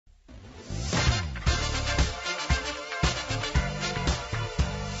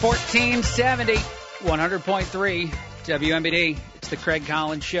1470, 100.3 WMBD. It's the Craig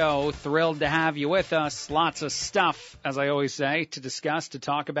Collins Show. Thrilled to have you with us. Lots of stuff, as I always say, to discuss, to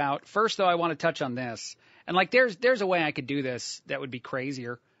talk about. First, though, I want to touch on this. And, there's a way I could do this that would be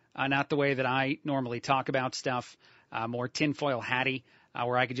crazier. Not the way that I normally talk about stuff, more tinfoil hatty,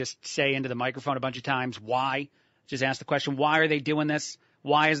 where I could just say into the microphone a bunch of times, why? Just ask the question, why are they doing this?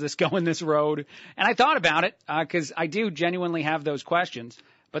 Why is this going this road? And I thought about it because I do genuinely have those questions.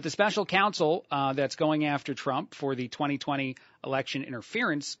 But the special counsel that's going after Trump for the 2020 election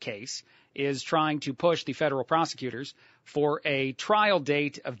interference case is trying to push the federal prosecutors for a trial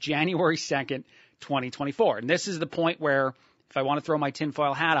date of January 2nd, 2024. And this is the point where if I want to throw my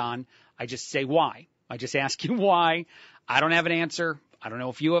tinfoil hat on, I just say why. I just ask you why. I don't have an answer. I don't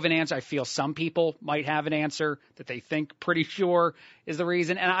know if you have an answer. I feel some people might have an answer that they think pretty sure is the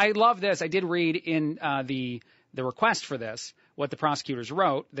reason. And I love this. I did read in the request for this what the prosecutors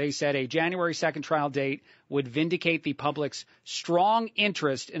wrote. They said a January 2nd trial date would vindicate the public's strong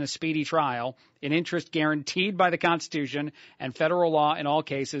interest in a speedy trial, an interest guaranteed by the Constitution and federal law in all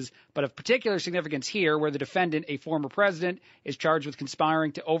cases, but of particular significance here where the defendant, a former president, is charged with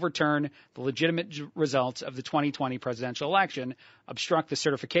conspiring to overturn the legitimate results of the 2020 presidential election, obstruct the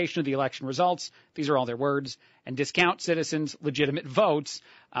certification of the election results, these are all their words, and discount citizens' legitimate votes.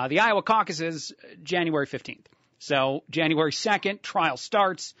 The Iowa caucuses, January 15th. So January 2nd, trial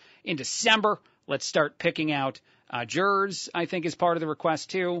starts. In December, let's start picking out jurors, I think is part of the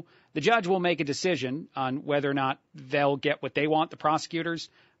request too. The judge will make a decision on whether or not they'll get what they want, the prosecutors.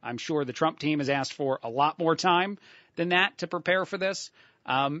 I'm sure the Trump team has asked for a lot more time than that to prepare for this.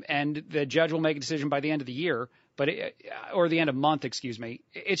 And the judge will make a decision by the end of the year, or the end of month, excuse me.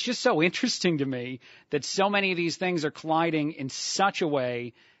 It's just so interesting to me that so many of these things are colliding in such a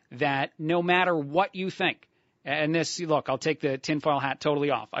way that no matter what you think, and this, look, I'll take the tinfoil hat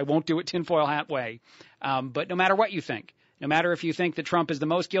totally off. I won't do it tinfoil hat way. But no matter what you think, no matter if you think that Trump is the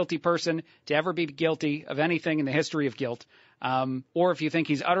most guilty person to ever be guilty of anything in the history of guilt, or if you think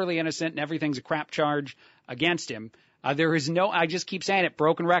he's utterly innocent and everything's a crap charge against him, there is no, I just keep saying it,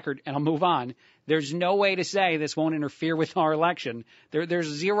 broken record, and I'll move on. There's no way to say this won't interfere with our election. There's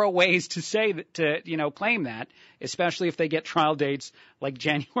zero ways to say that, claim that, especially if they get trial dates like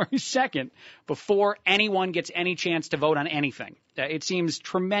January 2nd before anyone gets any chance to vote on anything. It seems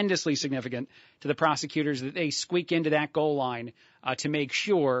tremendously significant to the prosecutors that they squeak into that goal line to make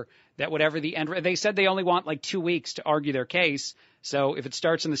sure that whatever the end, they said they only want like 2 weeks to argue their case. So if it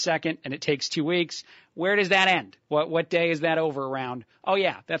starts on the 2nd and it takes 2 weeks, where does that end? What day is that over around? Oh,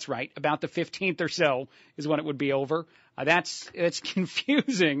 yeah, that's right. About the 15th or so is when it would be over. It's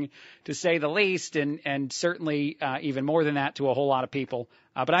confusing to say the least, and certainly even more than that to a whole lot of people.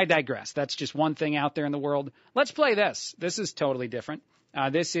 But I digress. That's just one thing out there in the world. Let's play this. This is totally different.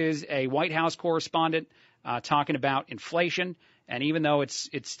 This is a White House correspondent talking about inflation. And even though it's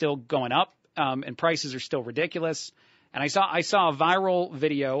still going up and prices are still ridiculous, and I saw a viral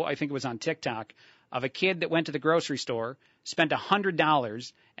video, I think it was on TikTok, of a kid that went to the grocery store, spent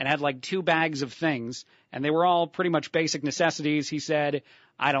 $100 and had like 2 bags of things, and they were all pretty much basic necessities. He said,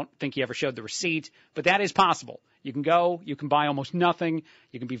 I don't think he ever showed the receipt, but that is possible. You can go, you can buy almost nothing.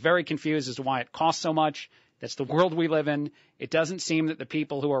 You can be very confused as to why it costs so much. That's the world we live in. It doesn't seem that the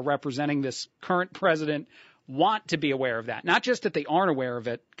people who are representing this current president want to be aware of that. Not just that they aren't aware of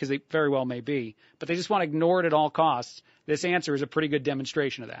it, because they very well may be, but they just want to ignore it at all costs. This answer is a pretty good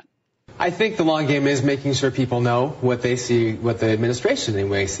demonstration of that. I think the long game is making sure people know what they see, what the administration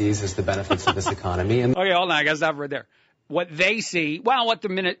anyway sees as the benefits of this economy. And okay, hold on, I got to stop right there. What they see, well, what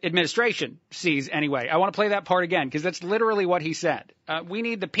the administration sees anyway. I want to play that part again, because that's literally what he said. We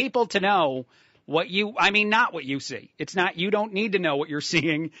need the people to know not what you see. It's not, you don't need to know what you're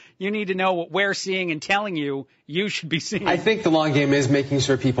seeing. You need to know what we're seeing and telling you should be seeing. I think the long game is making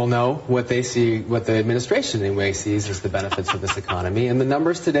sure people know what they see, what the administration anyway sees as the benefits of this economy. And the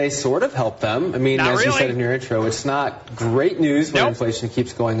numbers today sort of help them. I mean, not as really. You said in your intro, it's not great news when inflation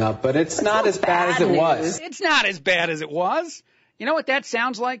keeps going up, but it's not as bad as it was. It's not as bad as it was. You know what that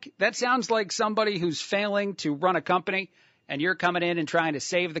sounds like? That sounds like somebody who's failing to run a company, and you're coming in and trying to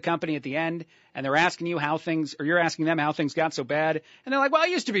save the company at the end, and they're asking you you're asking them how things got so bad, and they're like, well,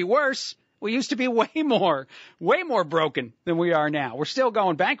 it used to be worse. We used to be way more broken than we are now. We're still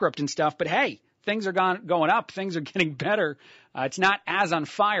going bankrupt and stuff, but hey, things are going up. Things are getting better. It's not as on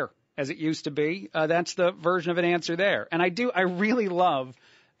fire as it used to be. That's the version of an answer there. And I really love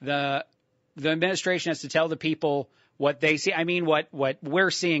the administration has to tell the people what they see. I mean, what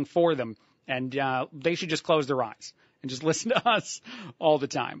we're seeing for them, and they should just close their eyes and just listen to us all the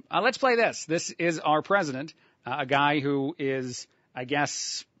time. Let's play this. This is our president, a guy who is, I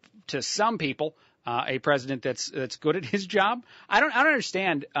guess, to some people, a president that's good at his job. I don't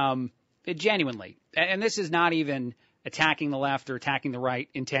understand it genuinely. And this is not even attacking the left or attacking the right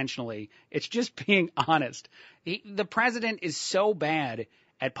intentionally. It's just being honest. The president is so bad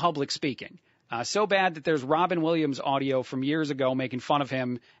at public speaking. So bad that there's Robin Williams audio from years ago making fun of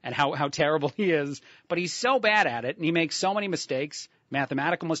him and how terrible he is. But he's so bad at it, and he makes so many mistakes,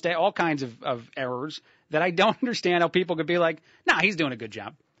 mathematical mistakes, all kinds of errors, that I don't understand how people could be like, nah, he's doing a good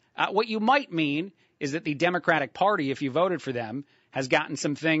job. What you might mean is that the Democratic Party, if you voted for them, has gotten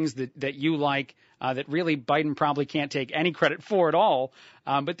some things that you like that really Biden probably can't take any credit for at all.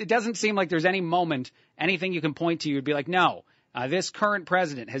 But it doesn't seem like there's any moment, anything you can point to, you'd be like, no, this current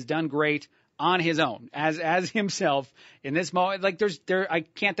president has done great on his own, as himself in this moment. Like I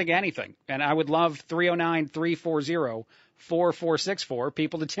can't think of anything. And I would love 309-340-4464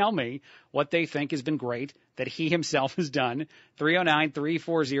 people to tell me what they think has been great that he himself has done.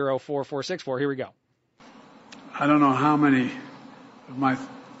 309-340-4464. Here we go. I don't know how many of my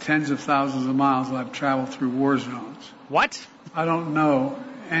tens of thousands of miles I've traveled through war zones. What? I don't know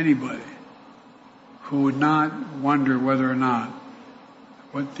anybody who would not wonder whether or not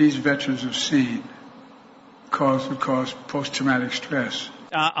what these veterans have seen would cause post-traumatic stress.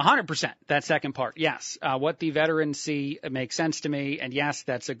 100%. That second part. Yes. What the veterans see makes sense to me. And yes,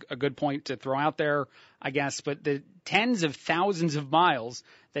 that's a good point to throw out there, I guess. But the tens of thousands of miles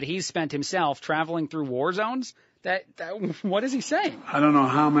that he's spent himself traveling through war zones, what is he saying? I don't know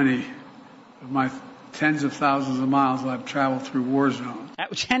how many of my tens of thousands of miles I've traveled through war zones.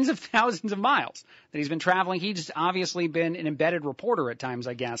 Tens of thousands of miles that he's been traveling. He's obviously been an embedded reporter at times,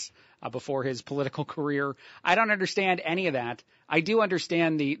 I guess, before his political career. I don't understand any of that. I do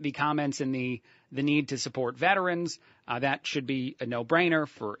understand the comments and the need to support veterans. That should be a no-brainer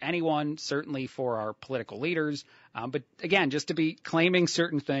for anyone, certainly for our political leaders. But again, just to be claiming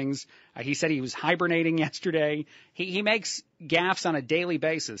certain things, he said he was hibernating yesterday. He makes gaffes on a daily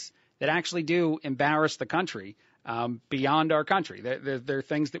basis that actually do embarrass the country. Beyond our country. There are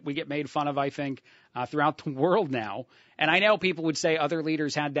things that we get made fun of, I think, throughout the world now. And I know people would say other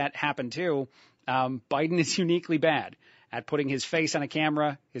leaders had that happen too. Biden is uniquely bad at putting his face on a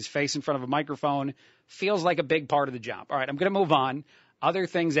camera, his face in front of a microphone. Feels like a big part of the job. All right, I'm going to move on. Other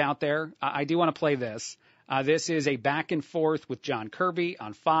things out there. I do want to play this. This is a back and forth with John Kirby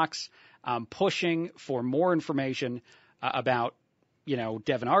on Fox, pushing for more information about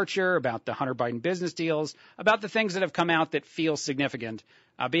Devin Archer, about the Hunter Biden business deals, about the things that have come out that feel significant.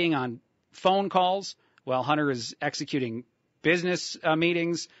 Being on phone calls while Hunter is executing business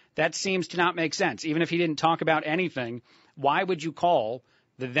meetings, that seems to not make sense. Even if he didn't talk about anything, why would you call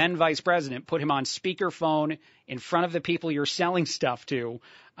the then vice president, put him on speakerphone in front of the people you're selling stuff to,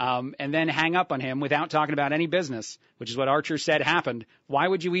 and then hang up on him without talking about any business, which is what Archer said happened? Why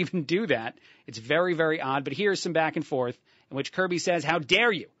would you even do that? It's very, very odd. But here's some back and forth in which Kirby says, how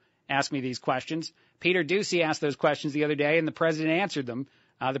dare you ask me these questions? Peter Doocy asked those questions the other day, and the president answered them.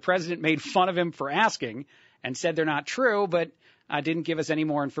 The president made fun of him for asking and said they're not true, but didn't give us any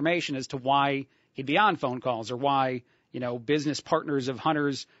more information as to why he'd be on phone calls or why, business partners of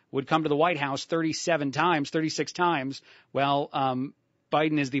Hunter's would come to the White House 36 times. Well,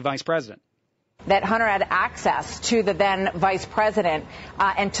 Biden is the vice president. That Hunter had access to the then vice president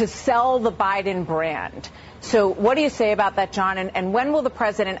and to sell the Biden brand. So what do you say about that, John? And when will the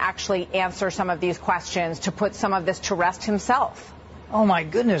president actually answer some of these questions to put some of this to rest himself? Oh, my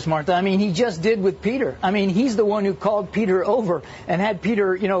goodness, Martha. I mean, he just did with Peter. I mean, he's the one who called Peter over and had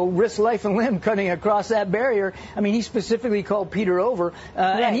Peter, risk life and limb cutting across that barrier. I mean, he specifically called Peter over.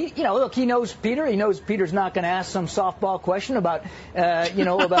 Right. And he knows Peter. He knows Peter's not going to ask some softball question about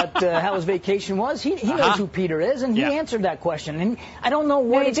how his vacation was. He knows who Peter is, and he answered that question. And I don't know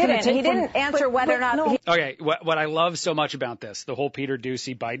what it's going to take. He didn't answer whether or not. No. Okay, what I love so much about this, the whole Peter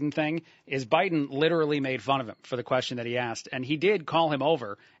Doocy Biden thing, is Biden literally made fun of him for the question that he asked, and he did call him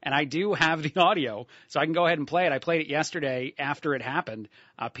over. And I do have the audio, so I can go ahead and play it. I played it yesterday after it happened.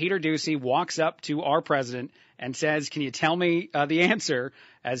 Peter Doocy walks up to our president and says, can you tell me the answer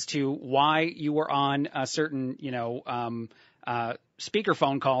as to why you were on a certain,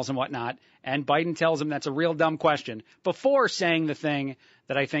 speakerphone calls and whatnot? And Biden tells him that's a real dumb question before saying the thing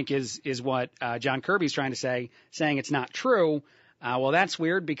that I think is what John Kirby's trying to say, saying it's not true. Well, that's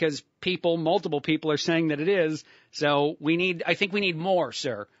weird because multiple people are saying that it is. So I think we need more,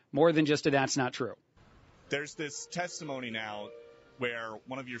 sir, more than just a that's not true. There's this testimony now where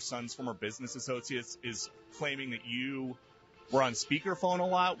one of your son's former business associates is claiming that you were on speakerphone a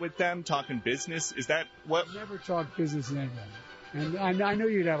lot with them talking business. Is that what? I never talk business to anyone. And I know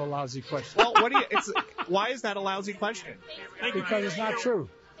you'd have a lousy question. Well, why is that a lousy question? Because it's not true.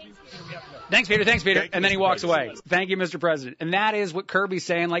 Thanks, Peter. Thanks, Peter. And then he walks away. President. Thank you, Mr. President. And that is what Kirby's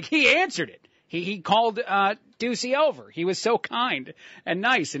saying. Like, he answered it. He called Ducey over. He was so kind and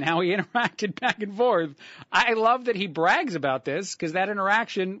nice in how he interacted back and forth. I love that he brags about this because that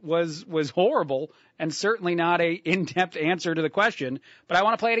interaction was horrible and certainly not a in-depth answer to the question. But I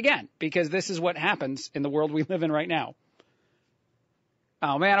want to play it again because this is what happens in the world we live in right now.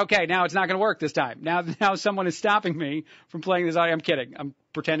 Oh, man, okay, now it's not going to work this time. Now someone is stopping me from playing this audio. I'm kidding. I'm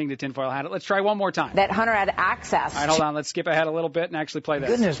pretending to tinfoil hat it. Let's try one more time. That Hunter had access. All right, hold on. Let's skip ahead a little bit and actually play this.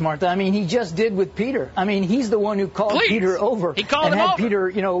 Goodness, Martha. I mean, he just did with Peter. I mean, he's the one who called Peter over. He called and him had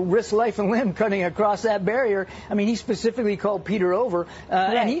over. Peter, risk life and limb cutting across that barrier. I mean, he specifically called Peter over.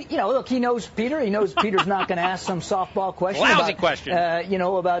 And he, look, he knows Peter. He knows Peter's not going to ask some softball question. Lousy about, question.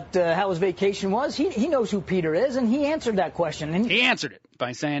 About how his vacation was. He knows who Peter is, and he answered that question. And he answered it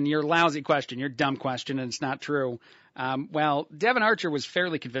by saying, "You're a lousy question. You're a dumb question, and it's not true." Well, Devon Archer was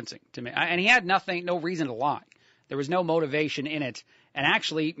fairly convincing to me, and he had no reason to lie. There was no motivation in it, and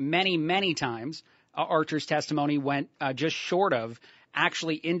actually, many, many times, Archer's testimony went just short of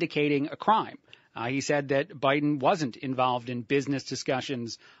actually indicating a crime. He said that Biden wasn't involved in business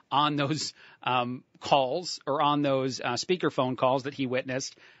discussions on those calls or on those speakerphone calls that he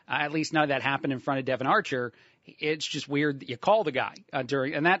witnessed. At least none of that happened in front of Devon Archer. It's just weird that you call the guy and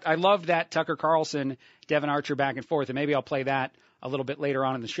that I love that Tucker Carlson, Devon Archer back and forth. And maybe I'll play that a little bit later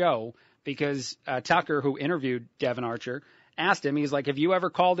on in the show because Tucker, who interviewed Devon Archer, asked him, he's like, have you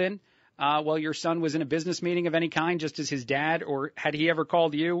ever called in while your son was in a business meeting of any kind, just as his dad, or had he ever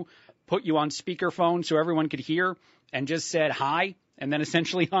called you, put you on speakerphone so everyone could hear and just said hi and then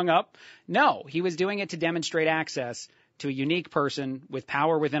essentially hung up? No, he was doing it to demonstrate access to a unique person with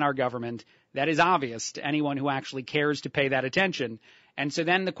power within our government that is obvious to anyone who actually cares to pay that attention. And so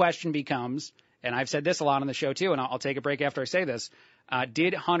then the question becomes, and I've said this a lot on the show too, and I'll take a break after I say this,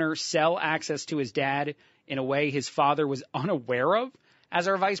 did Hunter sell access to his dad in a way his father was unaware of as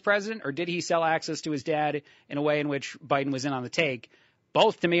our vice president, or did he sell access to his dad in a way in which Biden was in on the take?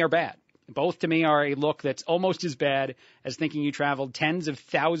 Both to me are bad. Both to me are a look that's almost as bad as thinking you traveled tens of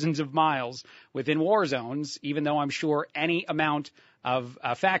thousands of miles within war zones, even though I'm sure any amount of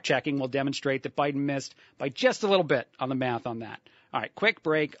fact-checking will demonstrate that Biden missed by just a little bit on the math on that. All right, quick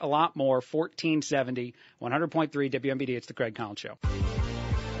break, a lot more, 1470, 100.3 WMBD. It's the Craig Collins Show.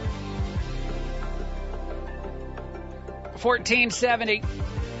 1470,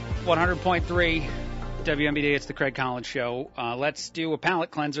 100.3 WMBD. It's the Craig Collins Show. Let's do a palate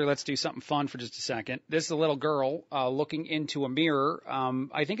cleanser. Let's do something fun for just a second. This is a little girl looking into a mirror.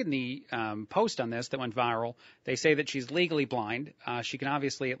 I think in the post on this that went viral, they say that she's legally blind. She can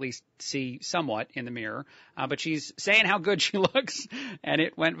obviously at least see somewhat in the mirror, but she's saying how good she looks, and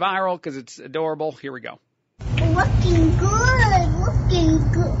it went viral because it's adorable. Here we go. Looking good, looking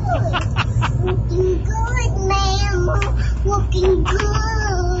good, looking good, ma'am, looking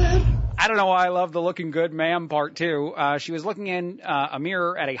good. I don't know why I love the looking good ma'am part too. She was looking in a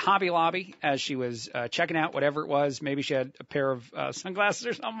mirror at a Hobby Lobby as she was checking out whatever it was. Maybe she had a pair of sunglasses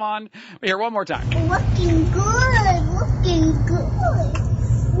or something on. But here, one more time. Looking good, looking good,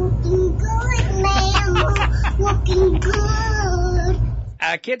 looking good, ma'am, looking good.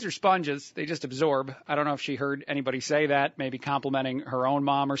 Kids are sponges. They just absorb. I don't know if she heard anybody say that, maybe complimenting her own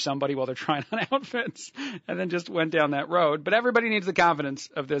mom or somebody while they're trying on outfits, and then just went down that road. But everybody needs the confidence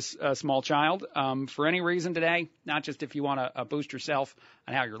of this small child for any reason today, not just if you want to boost yourself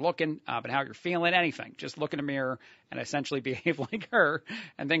on how you're looking, but how you're feeling, anything. Just look in a mirror and essentially behave like her,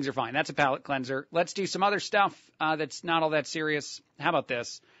 and things are fine. That's a palate cleanser. Let's do some other stuff that's not all that serious. How about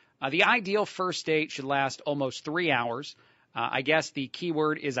this? The ideal first date should last almost 3 hours. I guess the key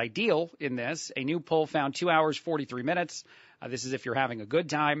word is ideal in this. A new poll found 2 hours, 43 minutes. This is if you're having a good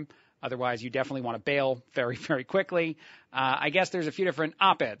time. Otherwise, you definitely want to bail very, very quickly. I guess there's a few different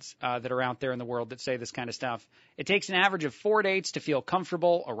op-eds that are out there in the world that say this kind of stuff. It takes an average of 4 dates to feel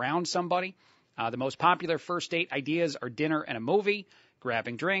comfortable around somebody. The most popular first date ideas are dinner and a movie,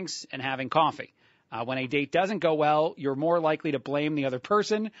 grabbing drinks, and having coffee. When a date doesn't go well, you're more likely to blame the other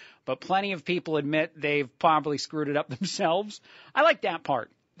person, but plenty of people admit they've probably screwed it up themselves. I like that part,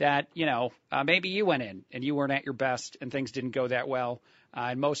 that, maybe you went in and you weren't at your best and things didn't go that well.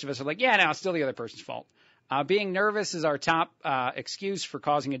 And most of us are like, yeah, no, it's still the other person's fault. Being nervous is our top excuse for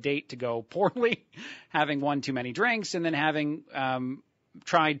causing a date to go poorly, having one too many drinks, and then having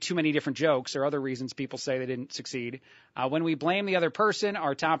tried too many different jokes or other reasons people say they didn't succeed. When we blame the other person,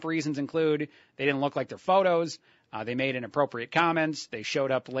 our top reasons include they didn't look like their photos, they made inappropriate comments, they showed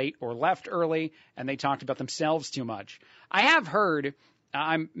up late or left early, and they talked about themselves too much. I have heard,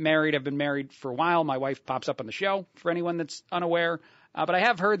 I'm married, I've been married for a while, my wife pops up on the show for anyone that's unaware. But I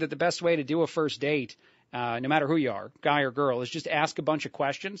have heard that the best way to do a first date, no matter who you are, guy or girl, is just ask a bunch of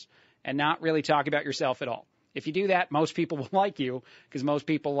questions and not really talk about yourself at all. If you do that, most people will like you because most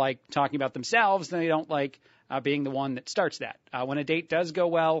people like talking about themselves and they don't like being the one that starts that. When a date does go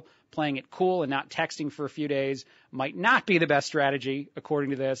well, playing it cool and not texting for a few days might not be the best strategy, according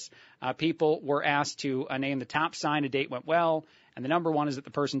to this. People were asked to name the top sign a date went well, and the number one is that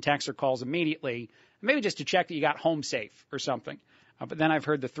the person texts or calls immediately, maybe just to check that you got home safe or something. But then I've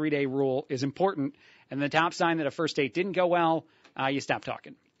heard the 3-day rule is important, and the top sign that a first date didn't go well, you stop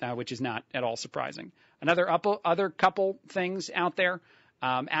talking, which is not at all surprising. Other couple things out there.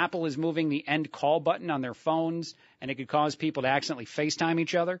 Apple is moving the end call button on their phones, and it could cause people to accidentally FaceTime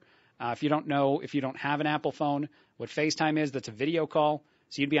each other. If you don't have an Apple phone, what FaceTime is, that's a video call.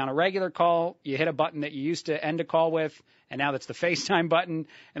 So you'd be on a regular call, you hit a button that you used to end a call with, and now that's the FaceTime button,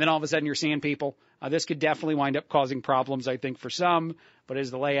 and then all of a sudden you're seeing people. This could definitely wind up causing problems, I think, for some, but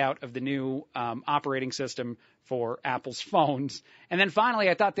is the layout of the new operating system for Apple's phones. And then finally,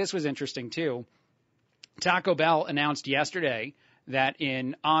 I thought this was interesting, too. Taco Bell announced yesterday that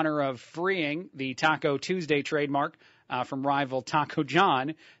in honor of freeing the Taco Tuesday trademark from rival Taco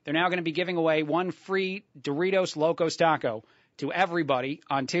John, they're now going to be giving away one free Doritos Locos Taco to everybody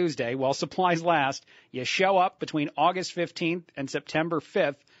on Tuesday while supplies last. You show up between August 15th and September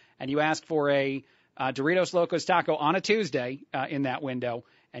 5th, and you ask for a Doritos Locos Taco on a Tuesday in that window,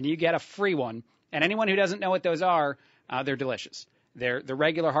 and you get a free one. And anyone who doesn't know what those are, they're delicious. They're the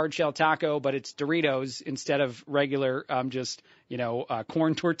regular hard-shell taco, but it's Doritos instead of regular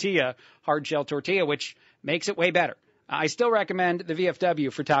corn tortilla, hard-shell tortilla, which makes it way better. I still recommend the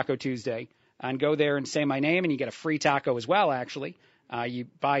VFW for Taco Tuesday. And go there and say my name, and you get a free taco as well, actually. You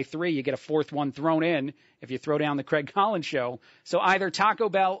buy 3, you get a 4th one thrown in if you throw down the Craig Collins Show. So either Taco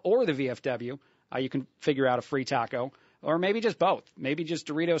Bell or the VFW, you can figure out a free taco, or maybe just both. Maybe just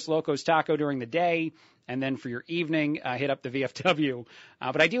Doritos Locos Taco during the day, and then for your evening, hit up the VFW.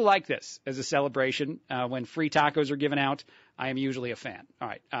 But I do like this as a celebration. When free tacos are given out, I am usually a fan. All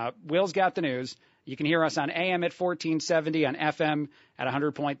right, Will's got the news. You can hear us on AM at 1470, on FM at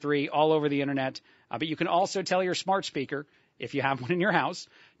 100.3, all over the internet. But you can also tell your smart speaker, if you have one in your house,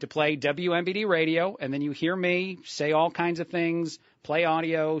 to play WMBD radio, and then you hear me say all kinds of things, play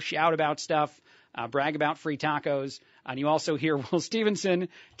audio, shout about stuff, brag about free tacos. And you also hear Will Stevenson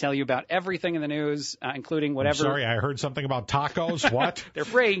tell you about everything in the news, including whatever. I'm sorry, I heard something about tacos. What? They're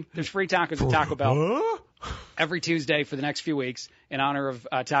free. There's free tacos at Taco Bell. Every Tuesday for the next few weeks in honor of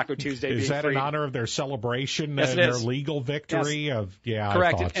Taco Tuesday being free. Is that in honor of their celebration yes, and their legal victory? Yes.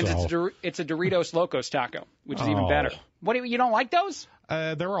 Correct. I thought so. It's a Doritos Locos Taco, which is even better. What you don't like those?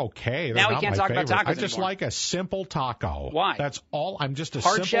 They're okay. They're now we not can't my talk favorite. about tacos I just anymore. like a simple taco. Why? That's all. I'm just a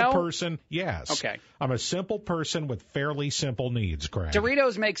hard simple shell? person. Yes. Okay. I'm a simple person with fairly simple needs, Greg.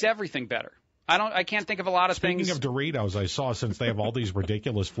 Doritos makes everything better. I can't think of a lot of things. Speaking of Doritos, I saw since they have all these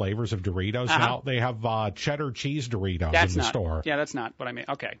ridiculous flavors of Doritos now, they have cheddar cheese Doritos in the store. Yeah, that's not what I mean.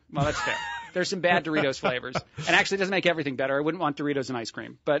 Okay, well, that's fair. There's some bad Doritos flavors. And actually, it doesn't make everything better. I wouldn't want Doritos and ice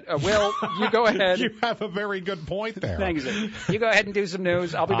cream. But, Will, you go ahead. You have a very good point there. Thanks. You go ahead and do some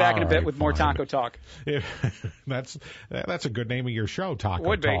news. I'll be back in a bit with more Taco Talk. That's a good name of your show, Taco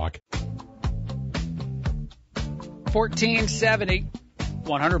Would Talk. 1470.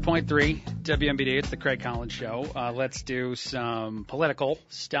 100.3 WMBD. It's the Craig Collins Show. Let's do some political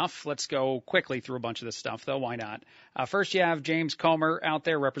stuff. Let's go quickly through a bunch of this stuff, though. Why not? First, you have James Comer out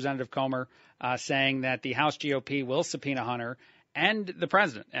there, Representative Comer, saying that the House GOP will subpoena Hunter and the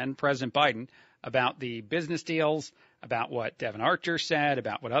president and President Biden about the business deals, about what Devin Archer said,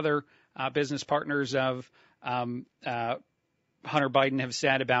 about what other business partners of Hunter Biden have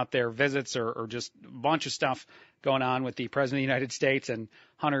said about their visits or just a bunch of stuff going on with the President of the United States and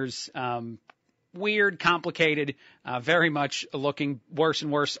Hunter's weird, complicated, very much looking worse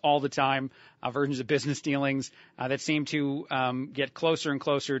and worse all the time, versions of business dealings that seem to get closer and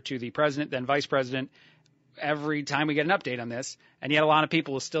closer to the president, then vice president, every time we get an update on this. And yet a lot of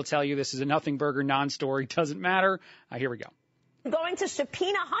people will still tell you this is a nothing burger, non-story, doesn't matter. Here we go. Going to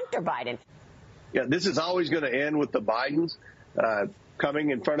subpoena Hunter Biden. Yeah, this is always going to end with the Bidens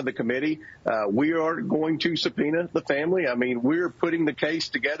coming in front of the committee. We are going to subpoena the family. I mean, we're putting the case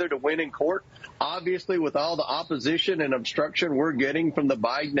together to win in court. Obviously, with all the opposition and obstruction we're getting from the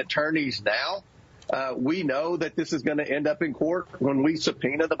Biden attorneys now, we know that this is going to end up in court when we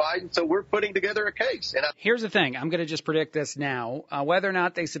subpoena the Biden. So we're putting together a case. And here's the thing. I'm going to just predict this now. Whether or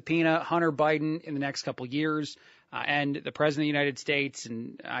not they subpoena Hunter Biden in the next couple of years and the president of the United States,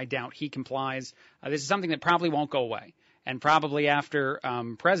 and I doubt he complies, this is something that probably won't go away. and probably after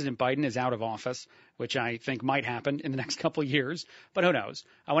President Biden is out of office, which I think might happen in the next couple of years, but who knows?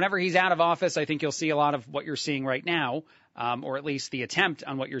 Whenever he's out of office, I think you'll see a lot of what you're seeing right now, or at least the attempt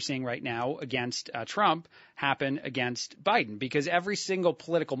on what you're seeing right now against Trump happen against Biden, because every single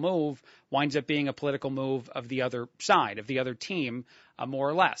political move winds up being a political move of the other side, of the other team, more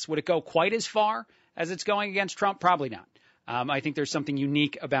or less. Would it go quite as far as it's going against Trump? Probably not. I think there's something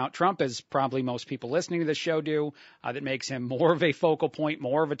unique about Trump, as probably most people listening to this show do, that makes him more of a focal point,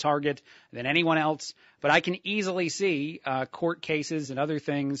 more of a target than anyone else. But I can easily see court cases and other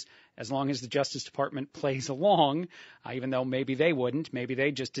things, as long as the Justice Department plays along, even though maybe they wouldn't. Maybe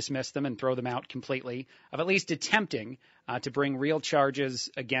they just dismiss them and throw them out completely, of at least attempting to bring real charges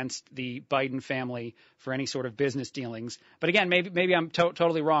against the Biden family for any sort of business dealings. But again, maybe I'm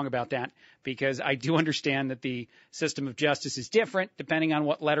totally wrong about that, because I do understand that the system of justice is different depending on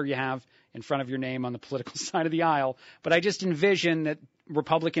what letter you have in front of your name on the political side of the aisle. But I just envision that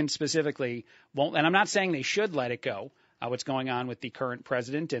Republicans specifically won't, and I'm not saying they should let it go, what's going on with the current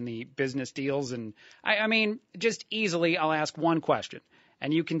president and the business deals. And I mean, just easily, I'll ask one question,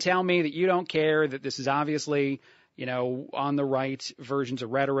 and you can tell me that you don't care, that this is obviously, on the right versions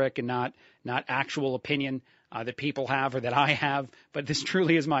of rhetoric and not actual opinion that people have or that I have, but this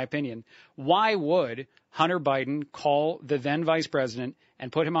truly is my opinion. Why would Hunter Biden call the then vice president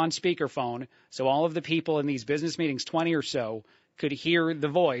and put him on speakerphone so all of the people in these business meetings, 20 or so, could hear the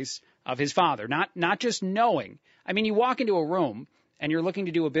voice of his father? Not just knowing. I mean, you walk into a room and you're looking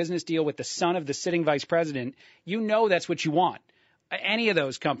to do a business deal with the son of the sitting vice president, that's what you want. Any of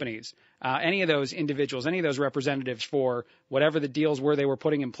those companies, any of those individuals, any of those representatives for whatever the deals were they were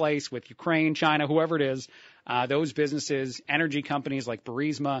putting in place with Ukraine, China, whoever it is, those businesses, energy companies like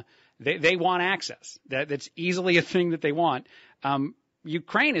Burisma, they want access. That's easily a thing that they want.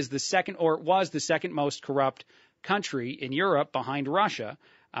 Ukraine is the second, or was the second most corrupt country in Europe behind Russia.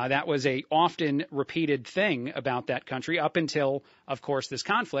 That was a often repeated thing about that country up until, of course, this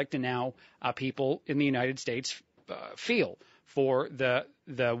conflict. And now people in the United States feel for the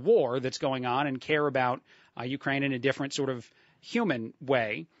war that's going on and care about Ukraine in a different sort of human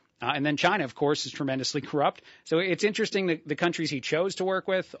way. And then China, of course, is tremendously corrupt. So it's interesting that the countries he chose to work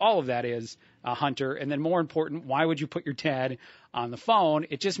with, all of that is Hunter. And then more important, why would you put your dad on the phone?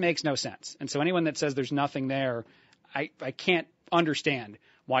 It just makes no sense. And so anyone that says there's nothing there, I can't understand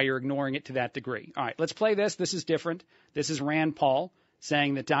why you're ignoring it to that degree. All right, let's play this. This is different. This is Rand Paul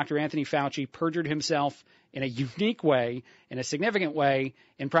saying that Dr. Anthony Fauci perjured himself in a unique way, in a significant way,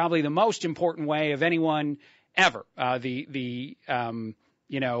 in probably the most important way of anyone ever.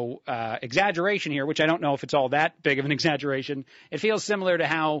 Exaggeration here, which I don't know if it's all that big of an exaggeration. It feels similar to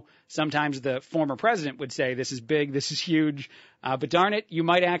how sometimes the former president would say, this is big, this is huge. But darn it, you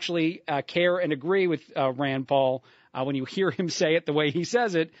might actually care and agree with Rand Paul when you hear him say it the way he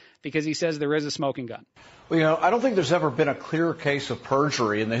says it, because he says there is a smoking gun. Well, I don't think there's ever been a clear case of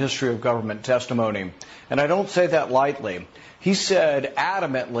perjury in the history of government testimony, and I don't say that lightly. He said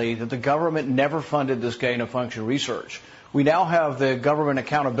adamantly that the government never funded this gain-of-function research. We now have the Government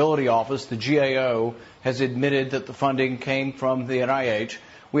Accountability Office, the GAO, has admitted that the funding came from the NIH.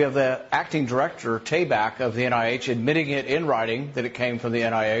 We have the acting director, Tabak, of the NIH, admitting it in writing that it came from the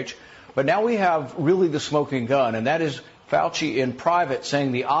NIH. But now we have really the smoking gun, and that is Fauci in private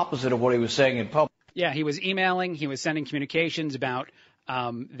saying the opposite of what he was saying in public. Yeah, he was emailing, he was sending communications about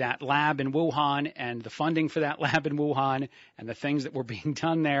that lab in Wuhan and the funding for that lab in Wuhan and the things that were being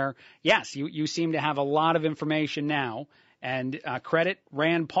done there. Yes, you seem to have a lot of information now, and credit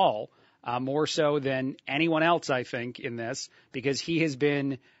Rand Paul more so than anyone else, I think, in this, because he has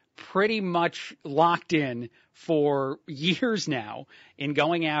been pretty much locked in for years now in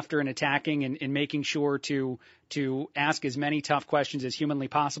going after and attacking and making sure to ask as many tough questions as humanly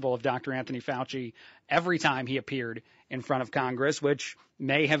possible of Dr. Anthony Fauci every time he appeared in front of Congress, which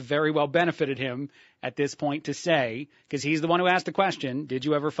may have very well benefited him at this point to say, because he's the one who asked the question, did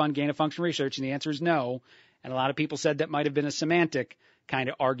you ever fund gain-of-function research? And the answer is no. And a lot of people said that might have been a semantic kind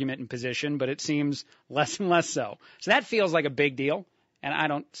of argument and position, but it seems less and less so. So that feels like a big deal. And I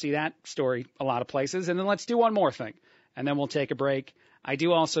don't see that story a lot of places. And then let's do one more thing, and then we'll take a break. I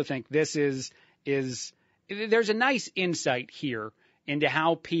do also think this is there's a nice insight here into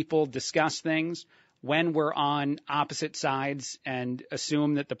how people discuss things when we're on opposite sides and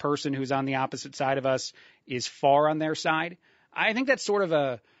assume that the person who's on the opposite side of us is far on their side. I think that's sort of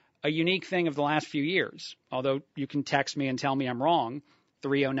a unique thing of the last few years, although you can text me and tell me I'm wrong.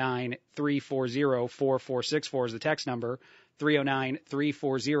 309-340-4464 is the text number.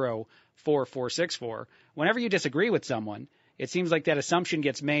 309-340-4464. Whenever you disagree with someone, it seems like that assumption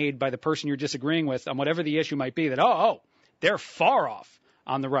gets made by the person you're disagreeing with on whatever the issue might be that, they're far off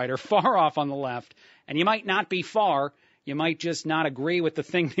on the right or far off on the left. And you might not be far. You might just not agree with the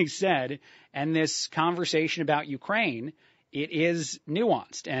thing they said. And this conversation about Ukraine, it is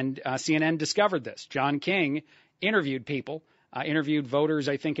nuanced. And CNN discovered this. John King interviewed people, interviewed voters,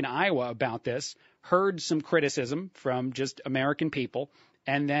 I think, in Iowa about this, heard some criticism from just American people,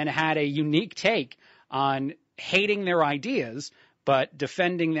 and then had a unique take on hating their ideas, but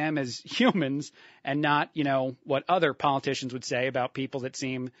defending them as humans and not, what other politicians would say about people that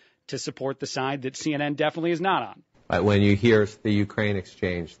seem to support the side that CNN definitely is not on. When you hear the Ukraine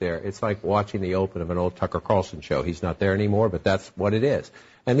exchange there, it's like watching the open of an old Tucker Carlson show. He's not there anymore, but that's what it is.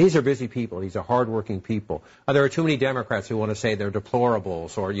 And these are busy people. These are hardworking people. There are too many Democrats who want to say they're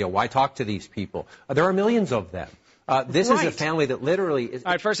deplorables or, why talk to these people? There are millions of them. This is a family that literally is.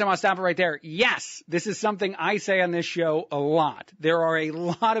 All right, first I want to stop it right there. Yes, this is something I say on this show a lot. There are a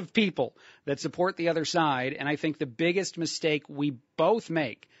lot of people that support the other side, and I think the biggest mistake we both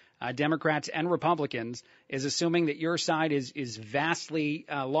make, Democrats and Republicans, is assuming that your side is vastly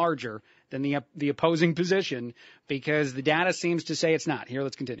larger than the opposing position, because the data seems to say it's not. Here,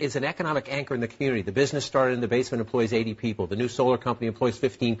 let's continue. It's an economic anchor in the community. The business started in the basement, employs 80 people. The new solar company employs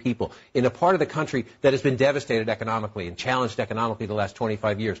 15 people. In a part of the country that has been devastated economically and challenged economically the last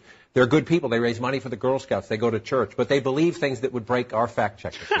 25 years. They're good people. They raise money for the Girl Scouts. They go to church. But they believe things that would break our fact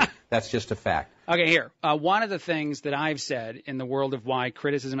check machine. That's just a fact. Okay, here. One of the things that I've said in the world of why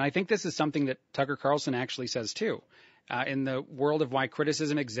criticism, and I think this is something that Tucker Carlson actually says too, in the world of why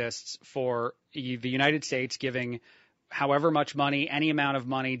criticism exists for the United States giving however much money, any amount of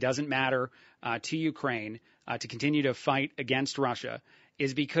money, doesn't matter, to Ukraine to continue to fight against Russia,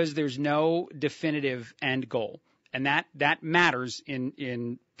 is because there's no definitive end goal. And that matters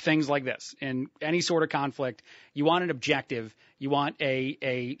in things like this. In any sort of conflict, you want an objective. You want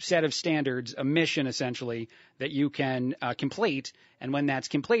a set of standards, a mission, essentially, that you can complete. And when that's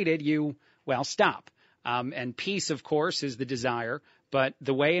completed, stop. And peace, of course, is the desire. But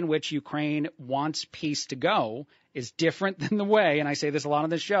the way in which Ukraine wants peace to go is different than the way, and I say this a lot on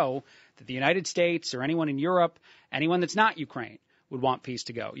this show, that the United States or anyone in Europe, anyone that's not Ukraine, would want peace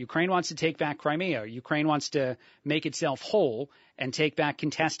to go. Ukraine wants to take back Crimea. Ukraine wants to make itself whole and take back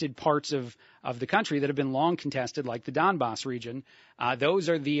contested parts of the country that have been long contested, like the Donbass region. Those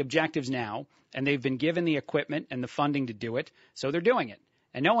are the objectives now, and they've been given the equipment and the funding to do it, so they're doing it.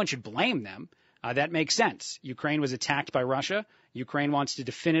 And no one should blame them. That makes sense. Ukraine was attacked by Russia. Ukraine wants to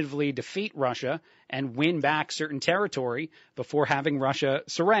definitively defeat Russia and win back certain territory before having Russia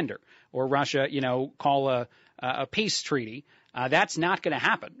surrender or Russia, call a peace treaty. That's not going to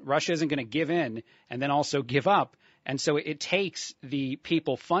happen. Russia isn't going to give in and then also give up. And so it takes the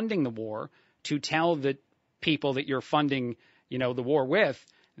people funding the war to tell the people that you're funding, the war with,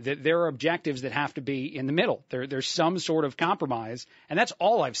 that there are objectives that have to be in the middle. There's some sort of compromise. And that's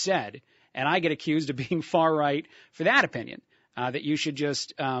all I've said. And I get accused of being far right for that opinion, that you should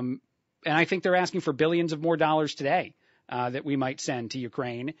just and I think they're asking for billions of more dollars today that we might send to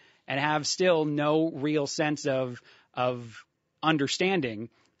Ukraine and have still no real sense of understanding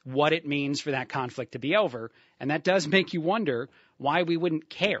what it means for that conflict to be over. And that does make you wonder why we wouldn't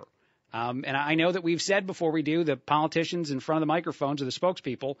care. And I know that we've said before we do, the politicians in front of the microphones or the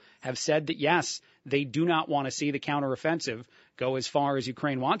spokespeople have said that, yes, they do not want to see the counteroffensive go as far as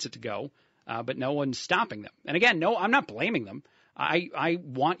Ukraine wants it to go, but no one's stopping them. And again, no, I'm not blaming them. I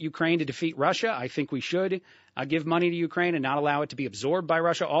want Ukraine to defeat Russia. I think we should give money to Ukraine and not allow it to be absorbed by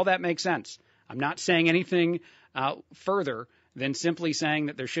Russia. All that makes sense. I'm not saying anything further than simply saying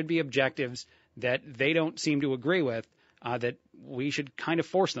that there should be objectives that they don't seem to agree with, that we should kind of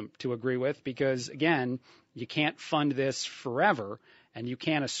force them to agree with, because, again, you can't fund this forever, and you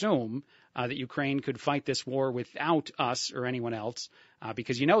can't assume that Ukraine could fight this war without us or anyone else,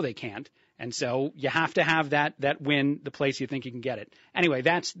 because they can't. And so you have to have that win the place you think you can get it. Anyway,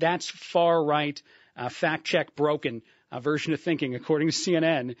 that's far right, fact check broken version of thinking, according to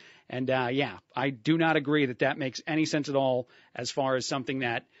CNN. And I do not agree that makes any sense at all as far as something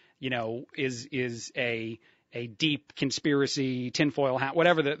that is a deep conspiracy, tinfoil hat,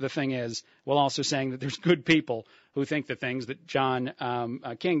 whatever the thing is, while also saying that there's good people who think the things that John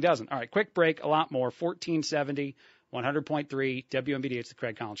King doesn't. All right, quick break, a lot more. 1470, 100.3 WMBD. It's the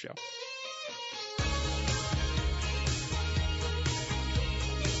Craig Collins Show.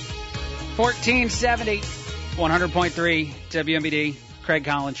 $14.70, 100.3 WMBD, Craig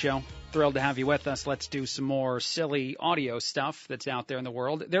Collins Show. Thrilled to have you with us. Let's do some more silly audio stuff that's out there in the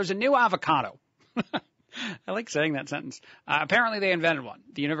world. There's a new avocado. I like saying that sentence. Apparently they invented one.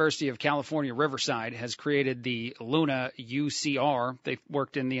 The University of California, Riverside has created the Luna UCR. They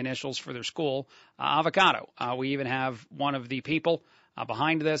worked in the initials for their school, avocado. We even have one of the people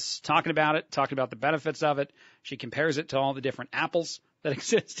behind this talking about it, talking about the benefits of it. She compares it to all the different apples that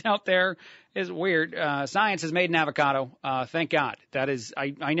exist out there. It's weird. Science has made an avocado. Thank God. That is,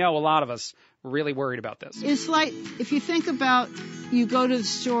 I know a lot of us were really worried about this. It's like if you think about, you go to the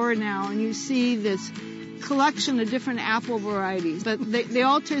store now and you see this collection of different apple varieties, but they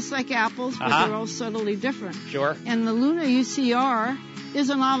all taste like apples, but they're all subtly different. Sure. And the Luna UCR is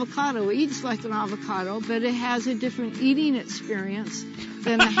an avocado. It eats like an avocado, but it has a different eating experience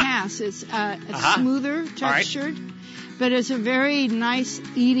than the Hass. It's smoother textured. Right. But it's a very nice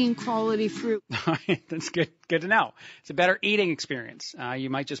eating quality fruit. That's good to know. It's a better eating experience. You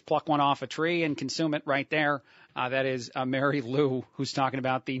might just pluck one off a tree and consume it right there. That is Mary Lou, who's talking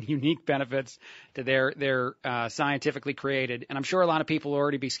about the unique benefits to their scientifically created. And I'm sure a lot of people will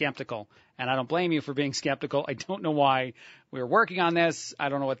already be skeptical. And I don't blame you for being skeptical. I don't know why we're working on this. I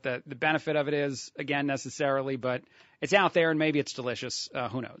don't know what the benefit of it is, again, necessarily. But it's out there, and maybe it's delicious.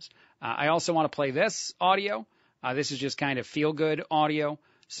 Who knows? I also want to play this audio. This is just kind of feel-good audio.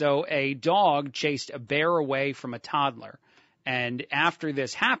 So a dog chased a bear away from a toddler. And after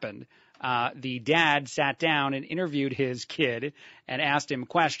this happened, the dad sat down and interviewed his kid and asked him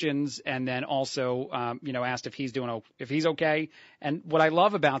questions, and then also, asked if he's okay. And what I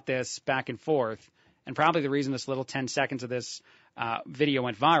love about this back and forth, and probably the reason this little 10 seconds of this video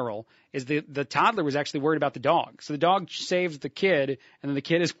went viral, is the toddler was actually worried about the dog. So the dog saves the kid, and then the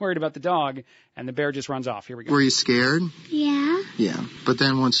kid is worried about the dog, and the bear just runs off. Here we go. Were you scared? Yeah. Yeah. But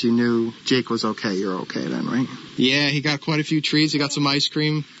then once you knew Jake was okay, you're okay then, right? Yeah, he got quite a few treats. He got some ice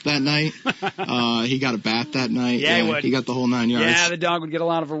cream that night. He got a bath that night. Yeah, he would. He got the whole 9 yards. Yeah, the dog would get a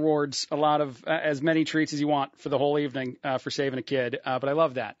lot of rewards, as many treats as you want for the whole evening for saving a kid. But I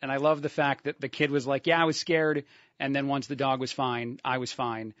love that. And I love the fact that the kid was like, yeah, I was scared. And then once the dog was fine, I was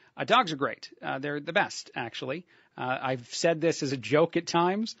fine. Dogs are great. They're the best, actually. I've said this as a joke at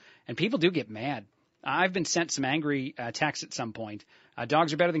times, and people do get mad. I've been sent some angry texts at some point.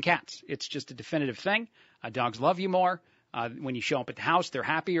 Dogs are better than cats. It's just a definitive thing. Dogs love you more. When you show up at the house, they're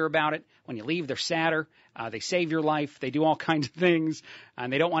happier about it. When you leave, they're sadder. They save your life. They do all kinds of things,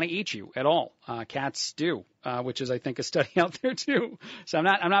 and they don't want to eat you at all. Cats do, which is, I think, a study out there too. So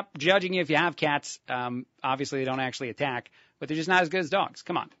I'm not judging you if you have cats. Obviously, they don't actually attack, but they're just not as good as dogs.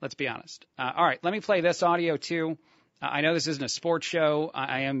 Come on, let's be honest. All right, let me play this audio too. I know this isn't a sports show.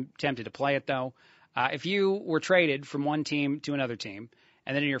 I am tempted to play it though. If you were traded from one team to another team,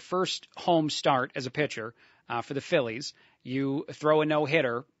 and then in your first home start as a pitcher for the Phillies, you throw a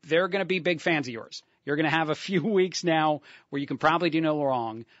no-hitter, they're going to be big fans of yours. You're going to have a few weeks now where you can probably do no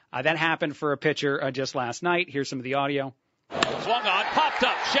wrong. That happened for a pitcher just last night. Here's some of the audio. Swung on, popped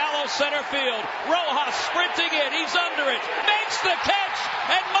up, shallow center field. Rojas sprinting in, he's under it, makes the catch,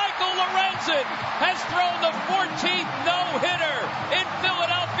 and Michael Lorenzen has thrown the 14th no-hitter in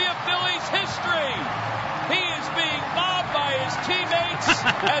Philadelphia Phillies history. He is being mobbed by his teammates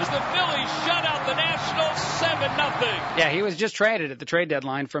as the Phillies shut out the Nationals 7-0. Yeah, he was just traded at the trade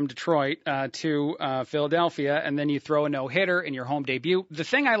deadline from Detroit to Philadelphia, and then you throw a no-hitter in your home debut. The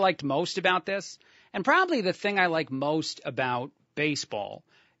thing I liked most about this, and probably the thing I like most about baseball,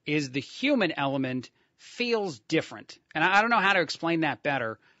 is the human element feels different. And I don't know how to explain that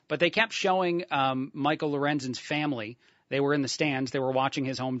better, but they kept showing Michael Lorenzen's family. They were in the stands. They were watching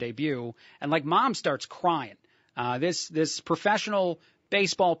his home debut. And, like, mom starts crying. This professional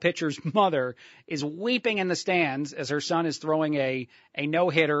baseball pitcher's mother is weeping in the stands as her son is throwing a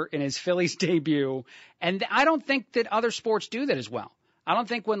no-hitter in his Phillies debut. And I don't think that other sports do that as well. I don't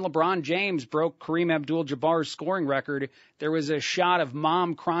think when LeBron James broke Kareem Abdul-Jabbar's scoring record, there was a shot of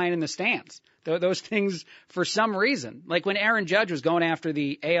mom crying in the stands. Those things, for some reason, like when Aaron Judge was going after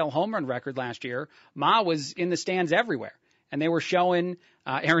the AL home run record last year, Ma was in the stands everywhere. And they were showing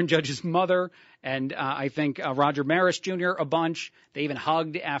Aaron Judge's mother and I think Roger Maris Jr. a bunch. They even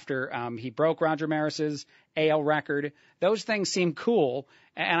hugged after he broke Roger Maris's AL record. Those things seem cool,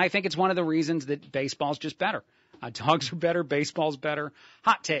 and I think it's one of the reasons that baseball's just better. Dogs are better, baseball's better.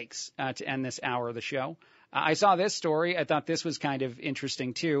 Hot takes to end this hour of the show. I saw this story. I thought this was kind of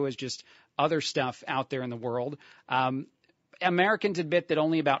interesting, too, as just other stuff out there in the world. Americans admit that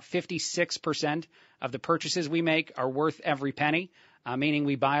only about 56% of the purchases we make are worth every penny, meaning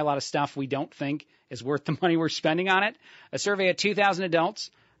we buy a lot of stuff we don't think is worth the money we're spending on it. A survey of 2,000 adults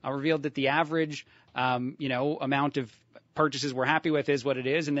revealed that the average, amount of purchases we're happy with is what it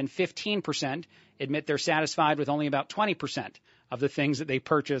is, and then 15% admit they're satisfied with only about 20% of the things that they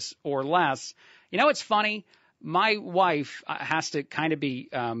purchase or less. You know, it's funny. My wife has to kind of be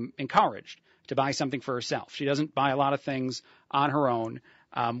encouraged to buy something for herself. She doesn't buy a lot of things on her own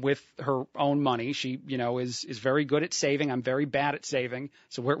with her own money. She, you know, is very good at saving. I'm very bad at saving.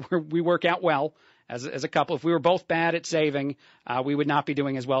 So we work out well as a couple. If we were both bad at saving, we would not be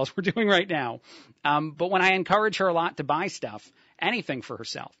doing as well as we're doing right now. But when I encourage her a lot to buy stuff, anything for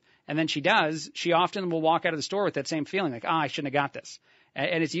herself, and then she does, she often will walk out of the store with that same feeling like, I shouldn't have got this.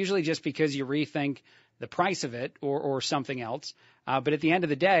 And it's usually just because you rethink the price of it or something else. But at the end of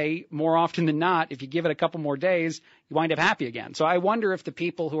the day, more often than not, if you give it a couple more days, you wind up happy again. So I wonder if the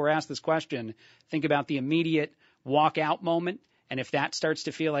people who are asked this question think about the immediate walk out moment. And if that starts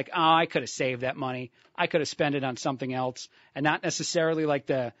to feel like, I could have saved that money, I could have spent it on something else, and not necessarily like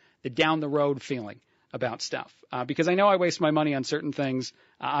the down the road feeling about stuff. Because I know I waste my money on certain things.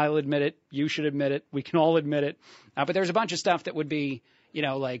 I'll admit it. You should admit it. We can all admit it. But there's a bunch of stuff that would be, you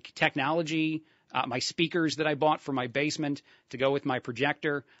know, like technology, my speakers that I bought for my basement to go with my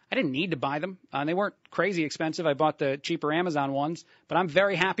projector. I didn't need to buy them. They weren't crazy expensive. I bought the cheaper Amazon ones, but I'm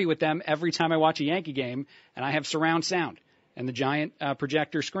very happy with them every time I watch a Yankee game, and I have surround sound and the giant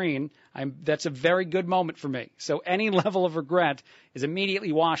projector screen. That's a very good moment for me. So any level of regret is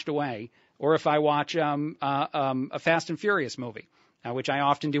immediately washed away. Or if I watch a Fast and Furious movie, which I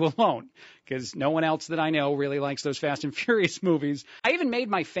often do alone because no one else that I know really likes those Fast and Furious movies. I even made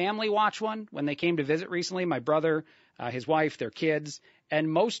my family watch one when they came to visit recently, my brother, his wife, their kids,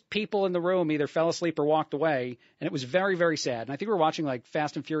 and most people in the room either fell asleep or walked away, and it was very, very sad. And I think we were watching like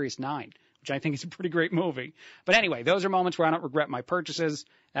Fast and Furious 9, which I think is a pretty great movie. But anyway, those are moments where I don't regret my purchases.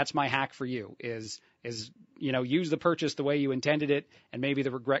 That's my hack for you is, you know, use the purchase the way you intended it, and maybe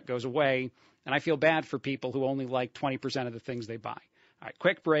the regret goes away. And I feel bad for people who only like 20% of the things they buy. All right,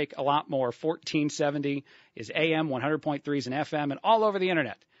 quick break, a lot more. 1470 is AM, 100.3 is an FM, and all over the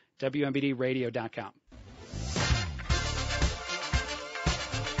internet, WMBDradio.com.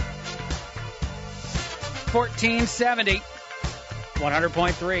 $14.70,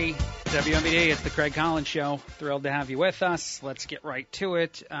 100.3 WMBD. It's the Craig Collins Show. Thrilled to have you with us. Let's get right to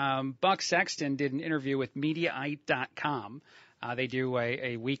it. Buck Sexton did an interview with Mediaite.com. They do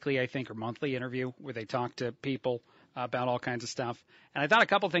a weekly, I think, or monthly interview where they talk to people about all kinds of stuff. And I thought a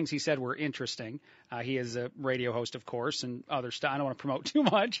couple things he said were interesting. He is a radio host, of course, and other stuff. I don't want to promote too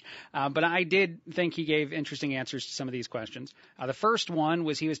much, but I did think he gave interesting answers to some of these questions. The first one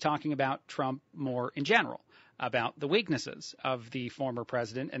was he was talking about Trump more in general, about the weaknesses of the former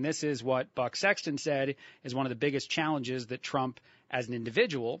president. And this is what Buck Sexton said is one of the biggest challenges that Trump as an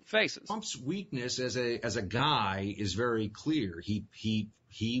individual faces. Trump's weakness as a guy is very clear.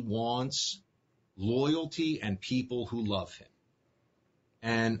 He wants loyalty and people who love him.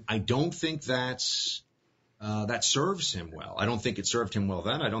 And I don't think that serves him well. I don't think it served him well